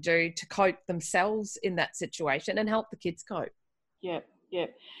dad can do to cope themselves in that situation and help the kids cope? Yeah.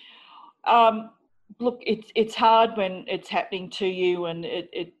 Look, it's hard when it's happening to you and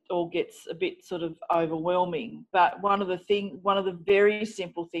it all gets a bit sort of overwhelming. But one of the very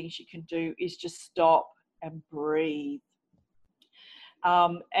simple things you can do is just stop and breathe.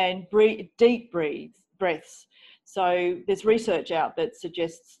 And deep breaths. So there's research out that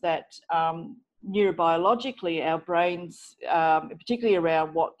suggests that neurobiologically our brains, particularly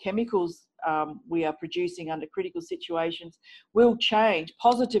around what chemicals we are producing under critical situations, will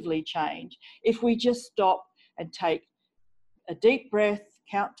positively change, if we just stop and take a deep breath,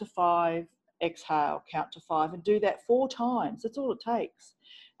 count to 5, exhale, count to 5, and do that 4 times. That's all it takes.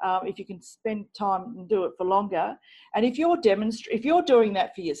 If you can spend time and do it for longer. And if you're doing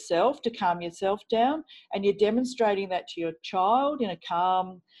that for yourself to calm yourself down, and you're demonstrating that to your child in a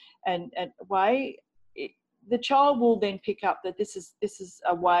calm and way, the child will then pick up that this is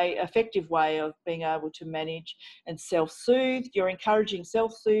effective way of being able to manage and self-soothe. You're encouraging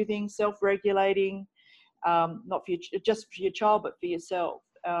self-soothing, self-regulating, not just for your child, but for yourself.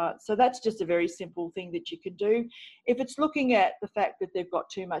 So that's just a very simple thing that you can do. If it's looking at the fact that they've got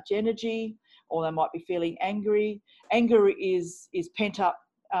too much energy, or they might be feeling angry. Anger is pent up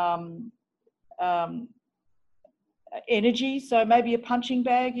energy. So maybe a punching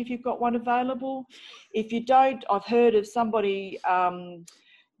bag if you've got one available. If you don't, I've heard of somebody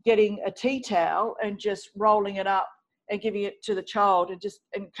getting a tea towel and just rolling it up and giving it to the child and just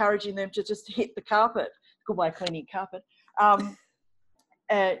encouraging them to just hit the carpet. Good way of cleaning carpet.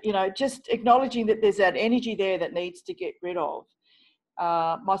 Just acknowledging that there's that energy there that needs to get rid of.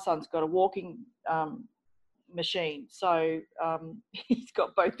 My son's got a walking machine, so he's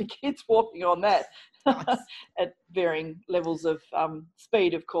got both the kids walking on that. Nice. At varying levels of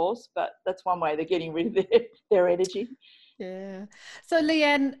speed, of course, but that's one way they're getting rid of their energy. Yeah. So,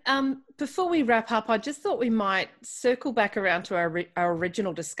 Leanne, before we wrap up, I just thought we might circle back around to our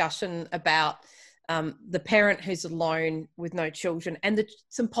original discussion about the parent who's alone with no children and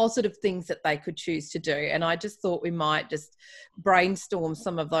some positive things that they could choose to do. And I just thought we might just brainstorm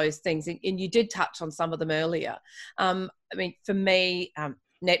some of those things. And you did touch on some of them earlier. For me,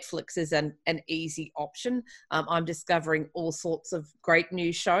 Netflix is an easy option. I'm discovering all sorts of great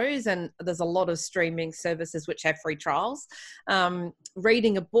new shows, and there's a lot of streaming services which have free trials.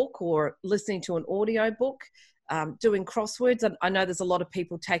 Reading a book or listening to an audio book, doing crosswords. And I know there's a lot of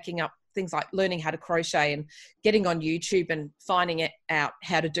people taking up things like learning how to crochet and getting on YouTube and finding out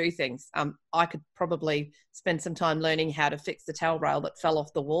how to do things. I could probably spend some time learning how to fix the towel rail that fell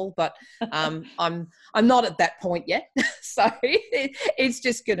off the wall, but I'm not at that point yet. So it's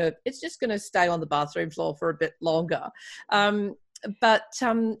just gonna stay on the bathroom floor for a bit longer. I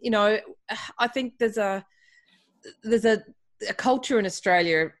think there's a culture in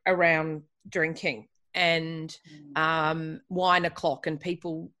Australia around drinking and wine o'clock and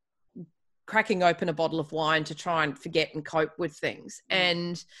people cracking open a bottle of wine to try and forget and cope with things.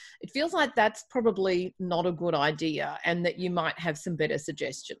 And it feels like that's probably not a good idea, and that you might have some better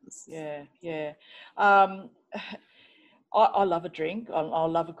suggestions. Yeah. I love a drink. I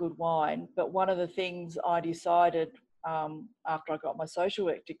love a good wine. But one of the things I decided after I got my social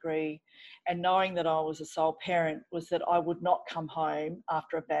work degree, and knowing that I was a sole parent, was that I would not come home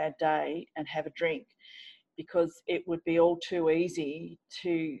after a bad day and have a drink, because it would be all too easy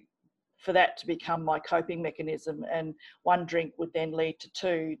for that to become my coping mechanism, and one drink would then lead to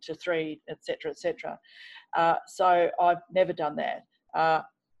 2 to 3, etc., etc. So I've never done that.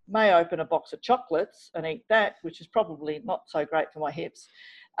 May open a box of chocolates and eat that, which is probably not so great for my hips.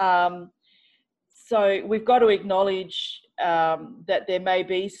 So we've got to acknowledge that there may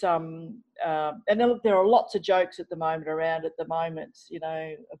be some, and there are lots of jokes at the moment around at the moment,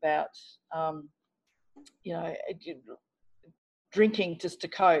 about, drinking just to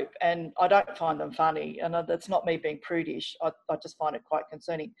cope, and I don't find them funny, and that's not me being prudish. I just find it quite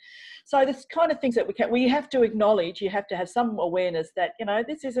concerning. So this kind of things that we have to acknowledge. You have to have some awareness that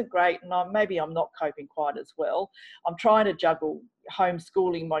this isn't great, and maybe I'm not coping quite as well. I'm trying to juggle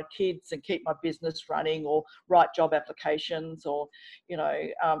homeschooling my kids and keep my business running, or write job applications, or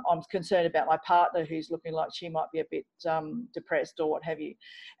I'm concerned about my partner who's looking like she might be a bit depressed or what have you,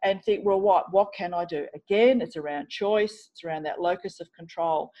 and think, well, what can I do? Again, it's around choice. It's around that locus of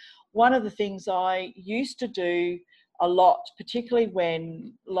control. One of the things I used to do a lot, particularly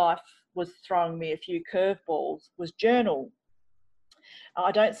when life was throwing me a few curveballs, was journal.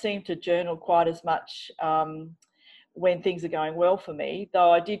 I don't seem to journal quite as much when things are going well for me,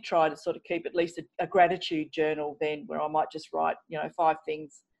 though I did try to sort of keep at least a gratitude journal then, where I might just write 5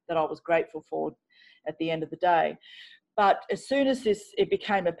 things that I was grateful for at the end of the day. But as soon as it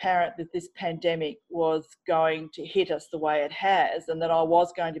became apparent that this pandemic was going to hit us the way it has, and that I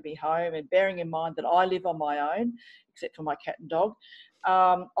was going to be home, and bearing in mind that I live on my own, except for my cat and dog,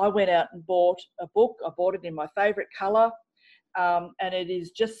 I went out and bought a book. I bought it in my favourite colour, and it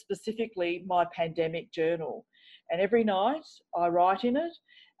is just specifically my pandemic journal. And every night I write in it.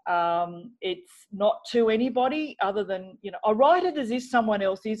 It's not to anybody other than, I write it as if someone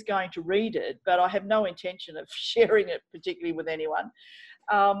else is going to read it, but I have no intention of sharing it particularly with anyone.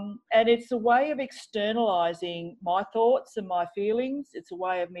 And it's a way of externalizing my thoughts and my feelings. It's a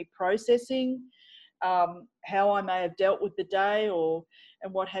way of me processing how I may have dealt with the day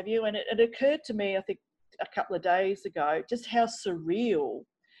and what have you. And it occurred to me, I think a couple of days ago, just how surreal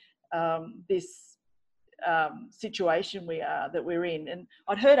this situation that we're in. And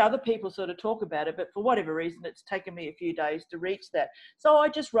I'd heard other people sort of talk about it, but for whatever reason, it's taken me a few days to reach that. So I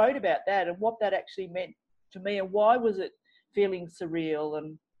just wrote about that and what that actually meant to me, and why was it feeling surreal,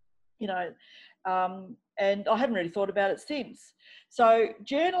 and and I haven't really thought about it since. So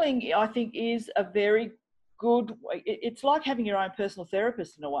journaling, I think, is a very good way. It's like having your own personal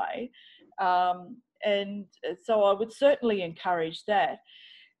therapist in a way, and so I would certainly encourage that.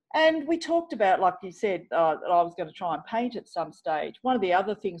 And we talked about, like you said, that I was going to try and paint at some stage. One of the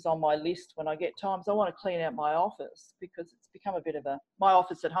other things on my list when I get time is I want to clean out my office, because it's become a bit of my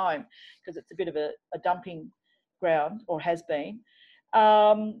office at home, because it's a bit of a dumping ground, or has been.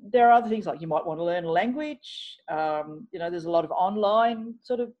 There are other things, like you might want to learn a language. There's a lot of online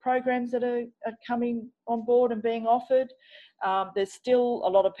sort of programs that are coming on board and being offered. There's still a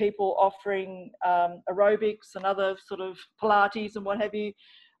lot of people offering aerobics and other sort of Pilates and what have you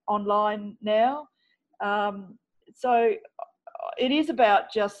online now. So it is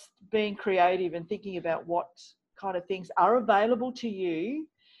about just being creative and thinking about what kind of things are available to you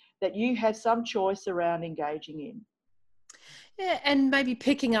that you have some choice around engaging in. Yeah, and maybe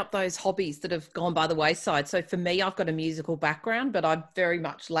picking up those hobbies that have gone by the wayside. So for me, I've got a musical background, but I've very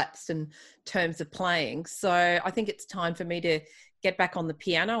much lapsed in terms of playing. So I think it's time for me to get back on the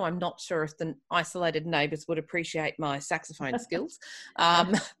piano. I'm not sure if the isolated neighbours would appreciate my saxophone skills.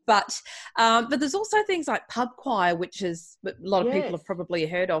 But there's also things like pub choir, which is a lot of people have probably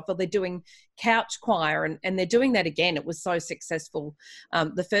heard of, but they're doing couch choir, and they're doing that again. It was so successful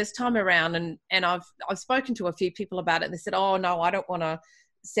the first time around, and I've spoken to a few people about it, and they said, oh no, I don't want to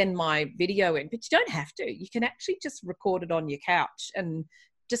send my video in, but you don't have to. You can actually just record it on your couch and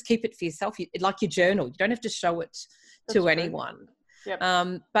just keep it for yourself, like your journal. You don't have to show it to anyone. Yep.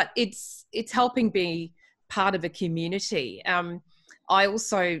 But it's helping be part of a community. I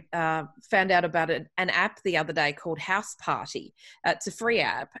also found out about an app the other day called House Party. It's a free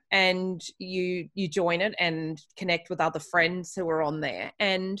app, and you join it and connect with other friends who are on there,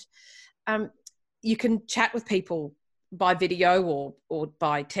 and you can chat with people by video or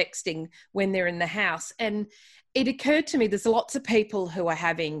by texting when they're in the house. And it occurred to me there's lots of people who are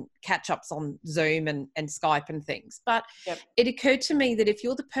having catch-ups on Zoom and Skype and things. But Yep. it occurred to me that if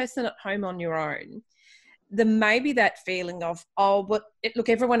you're the person at home on your own, there may be that feeling of, oh, but look,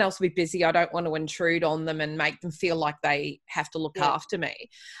 everyone else will be busy. I don't want to intrude on them and make them feel like they have to look after me.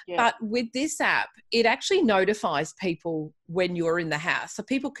 Yeah. But with this app, it actually notifies people when you're in the house. So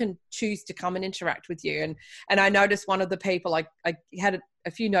people can choose to come and interact with you. And I noticed one of the people, I had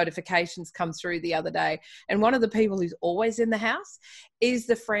a few notifications come through the other day. And one of the people who's always in the house is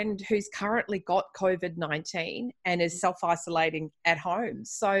the friend who's currently got COVID-19 and is self-isolating at home.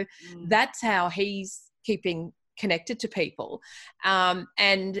 So that's how he's keeping connected to people,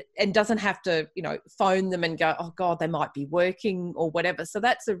 and doesn't have to, phone them and go, oh God, they might be working or whatever. So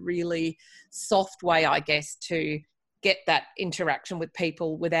that's a really soft way, I guess, to get that interaction with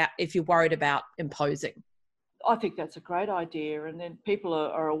people without, if you're worried about imposing. I think that's a great idea. And then people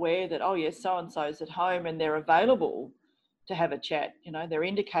are aware that, oh yes, so-and-so's at home and they're available to have a chat. They're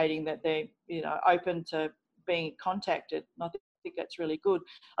indicating that they're, open to being contacted. And I think that's really good.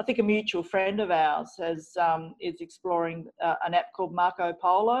 I think a mutual friend of ours is exploring an app called Marco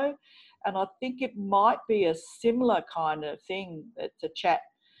Polo. And I think it might be a similar kind of thing. It's a chat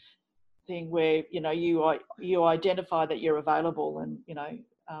thing where, you identify that you're available and,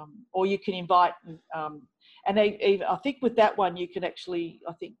 or you can invite, and I think with that one, you can actually,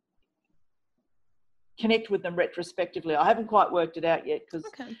 I think, connect with them retrospectively. I haven't quite worked it out yet because,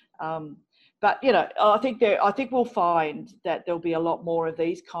 but I think we'll find that there'll be a lot more of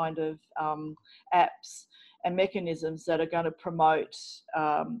these kind of apps and mechanisms that are going to promote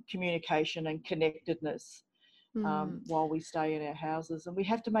communication and connectedness while we stay in our houses, and we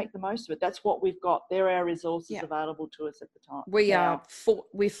have to make the most of it. That's what we've got. There are our resources available to us at the time.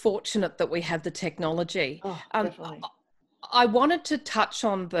 We're fortunate that we have the technology. Oh, definitely. I wanted to touch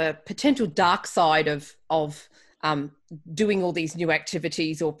on the potential dark side of doing all these new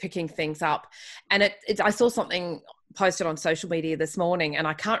activities or picking things up. And I saw something posted on social media this morning, and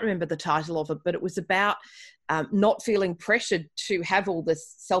I can't remember the title of it, but it was about not feeling pressured to have all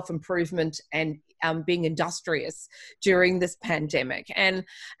this self-improvement and being industrious during this pandemic. And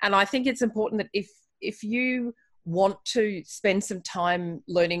I think it's important that if you want to spend some time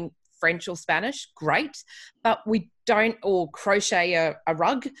learning French or Spanish, great, but we don't, or crochet a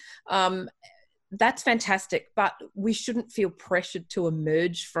rug, that's fantastic, but we shouldn't feel pressured to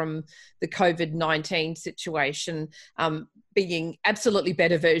emerge from the COVID-19 situation being absolutely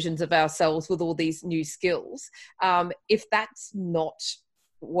better versions of ourselves with all these new skills. If that's not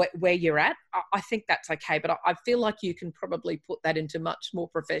where you're at, I think that's okay, but I feel like you can probably put that into much more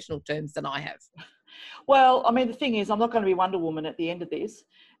professional terms than I have. Well, I mean, the thing is, I'm not going to be Wonder Woman at the end of this,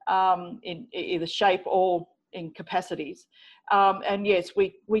 in either shape or in capacities. And yes,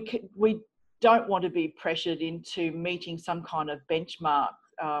 we don't want to be pressured into meeting some kind of benchmark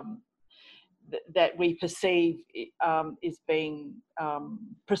that we perceive is being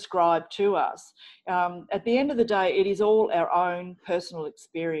prescribed to us. At the end of the day, it is all our own personal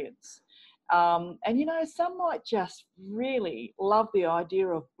experience. And, some might just really love the idea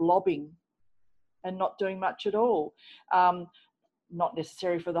of blobbing and not doing much at all. Not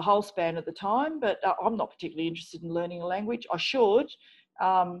necessary for the whole span of the time, but I'm not particularly interested in learning a language. I should.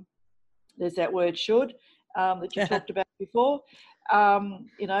 There's that word should that you talked about before,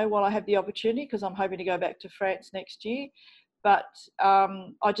 while I have the opportunity, because I'm hoping to go back to France next year. But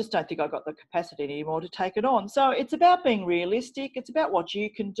I just don't think I've got the capacity anymore to take it on. So it's about being realistic. It's about what you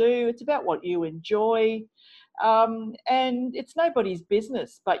can do. It's about what you enjoy. And it's nobody's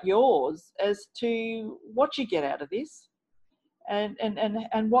business but yours as to what you get out of this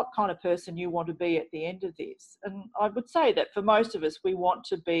and what kind of person you want to be at the end of this. And I would say that for most of us, we want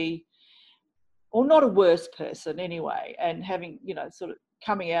to be, or not a worse person anyway, and having, sort of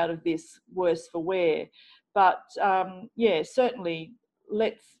coming out of this worse for wear. But certainly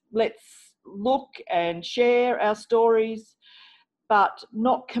let's look and share our stories, but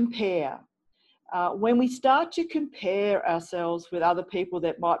not compare. When we start to compare ourselves with other people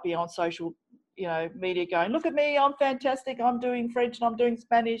that might be on social, media going, look at me, I'm fantastic, I'm doing French and I'm doing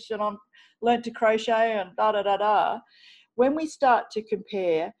Spanish and I'm learnt to crochet and da-da-da-da. When we start to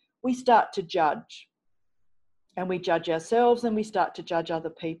compare, we start to judge. And we judge ourselves and we start to judge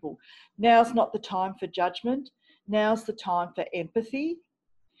other people. Now's not the time for judgment. Now's the time for empathy.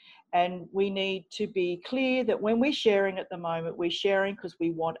 And we need to be clear that when we're sharing at the moment, we're sharing because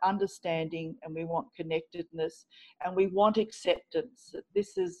we want understanding and we want connectedness and we want acceptance that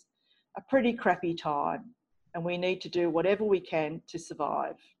this is a pretty crappy time and we need to do whatever we can to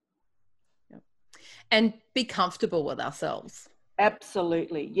survive. And be comfortable with ourselves.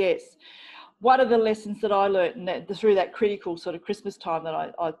 Absolutely, yes. One of the lessons that I learned through that critical sort of Christmas time that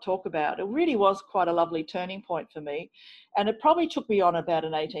I talk about, it really was quite a lovely turning point for me. And it probably took me on about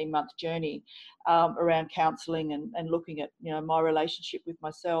an 18-month journey around counselling and looking at, you know, my relationship with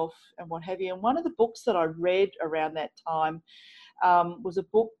myself and what have you. And one of the books that I read around that time was a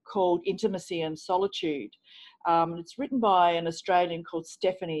book called Intimacy and Solitude. It's written by an Australian called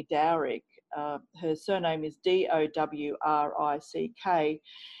Stephanie Dowrick. Her surname is Dowrick.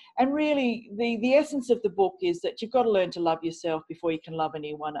 And really, the essence of the book is that you've got to learn to love yourself before you can love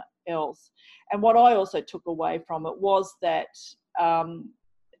anyone else. And what I also took away from it was that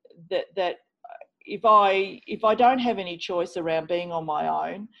that if I don't have any choice around being on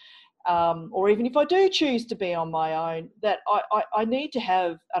my own, or even if I do choose to be on my own, that I need to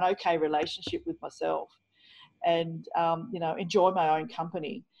have an okay relationship with myself and you know, enjoy my own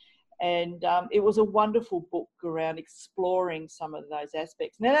company. And it was a wonderful book around exploring some of those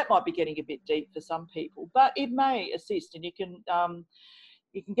aspects. Now that might be getting a bit deep for some people, but it may assist. And you can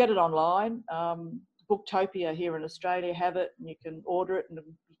get it online. Booktopia here in Australia have it, and you can order it, and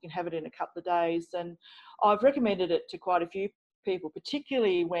you can have it in a couple of days. And I've recommended it to quite a few people,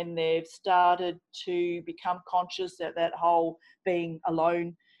 particularly when they've started to become conscious that that whole being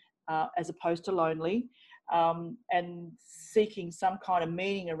alone as opposed to lonely. And seeking some kind of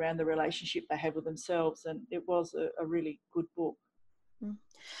meaning around the relationship they have with themselves. And it was a really good book.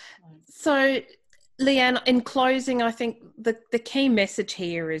 So, Leanne, in closing, I think the key message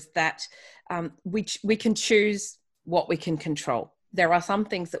here is that we can choose what we can control. There are some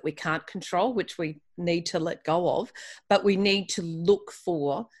things that we can't control, which we need to let go of, but we need to look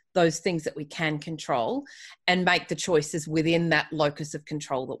for those things that we can control and make the choices within that locus of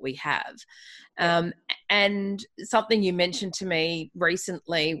control that we have. And something you mentioned to me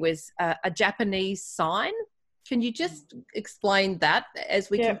recently was a Japanese sign. Can you just explain that as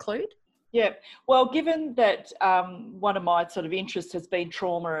we conclude? Yeah, well, given that one of my sort of interests has been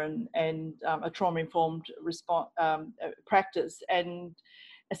trauma and a trauma-informed response practice and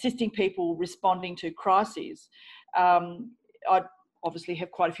assisting people responding to crises, I obviously have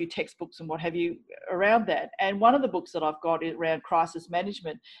quite a few textbooks and what have you around that. And one of the books that I've got around crisis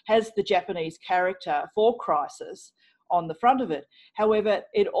management has the Japanese character for crisis on the front of it. However,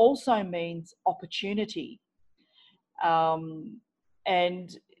 it also means opportunity.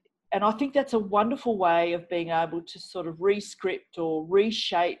 And I think that's a wonderful way of being able to sort of re-script or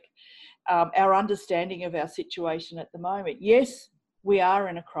reshape our understanding of our situation at the moment. Yes, we are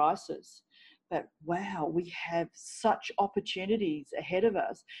in a crisis, but wow, we have such opportunities ahead of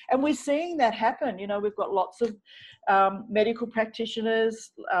us. And we're seeing that happen. You know, we've got lots of medical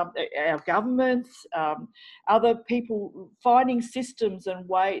practitioners, our governments, other people finding systems and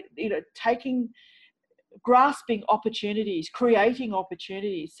ways, you know, grasping opportunities, creating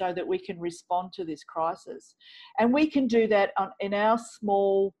opportunities so that we can respond to this crisis. And we can do that in our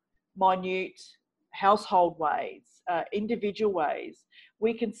small, minute household ways, individual ways.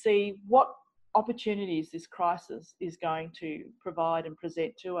 We can see what opportunities this crisis is going to provide and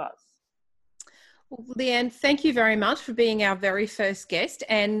present to us. Well, Leanne, thank you very much for being our very first guest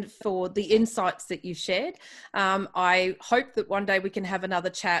and for the insights that you've shared. I hope that one day we can have another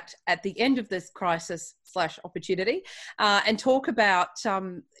chat at the end of this crisis/opportunity and talk about,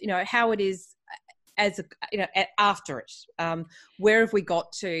 you know, how it is as a, you know, after it. Where have we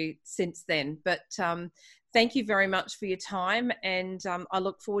got to since then? But thank you very much for your time, and I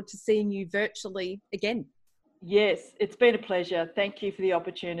look forward to seeing you virtually again. Yes, it's been a pleasure. Thank you for the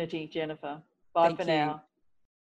opportunity, Jennifer. Bye for now.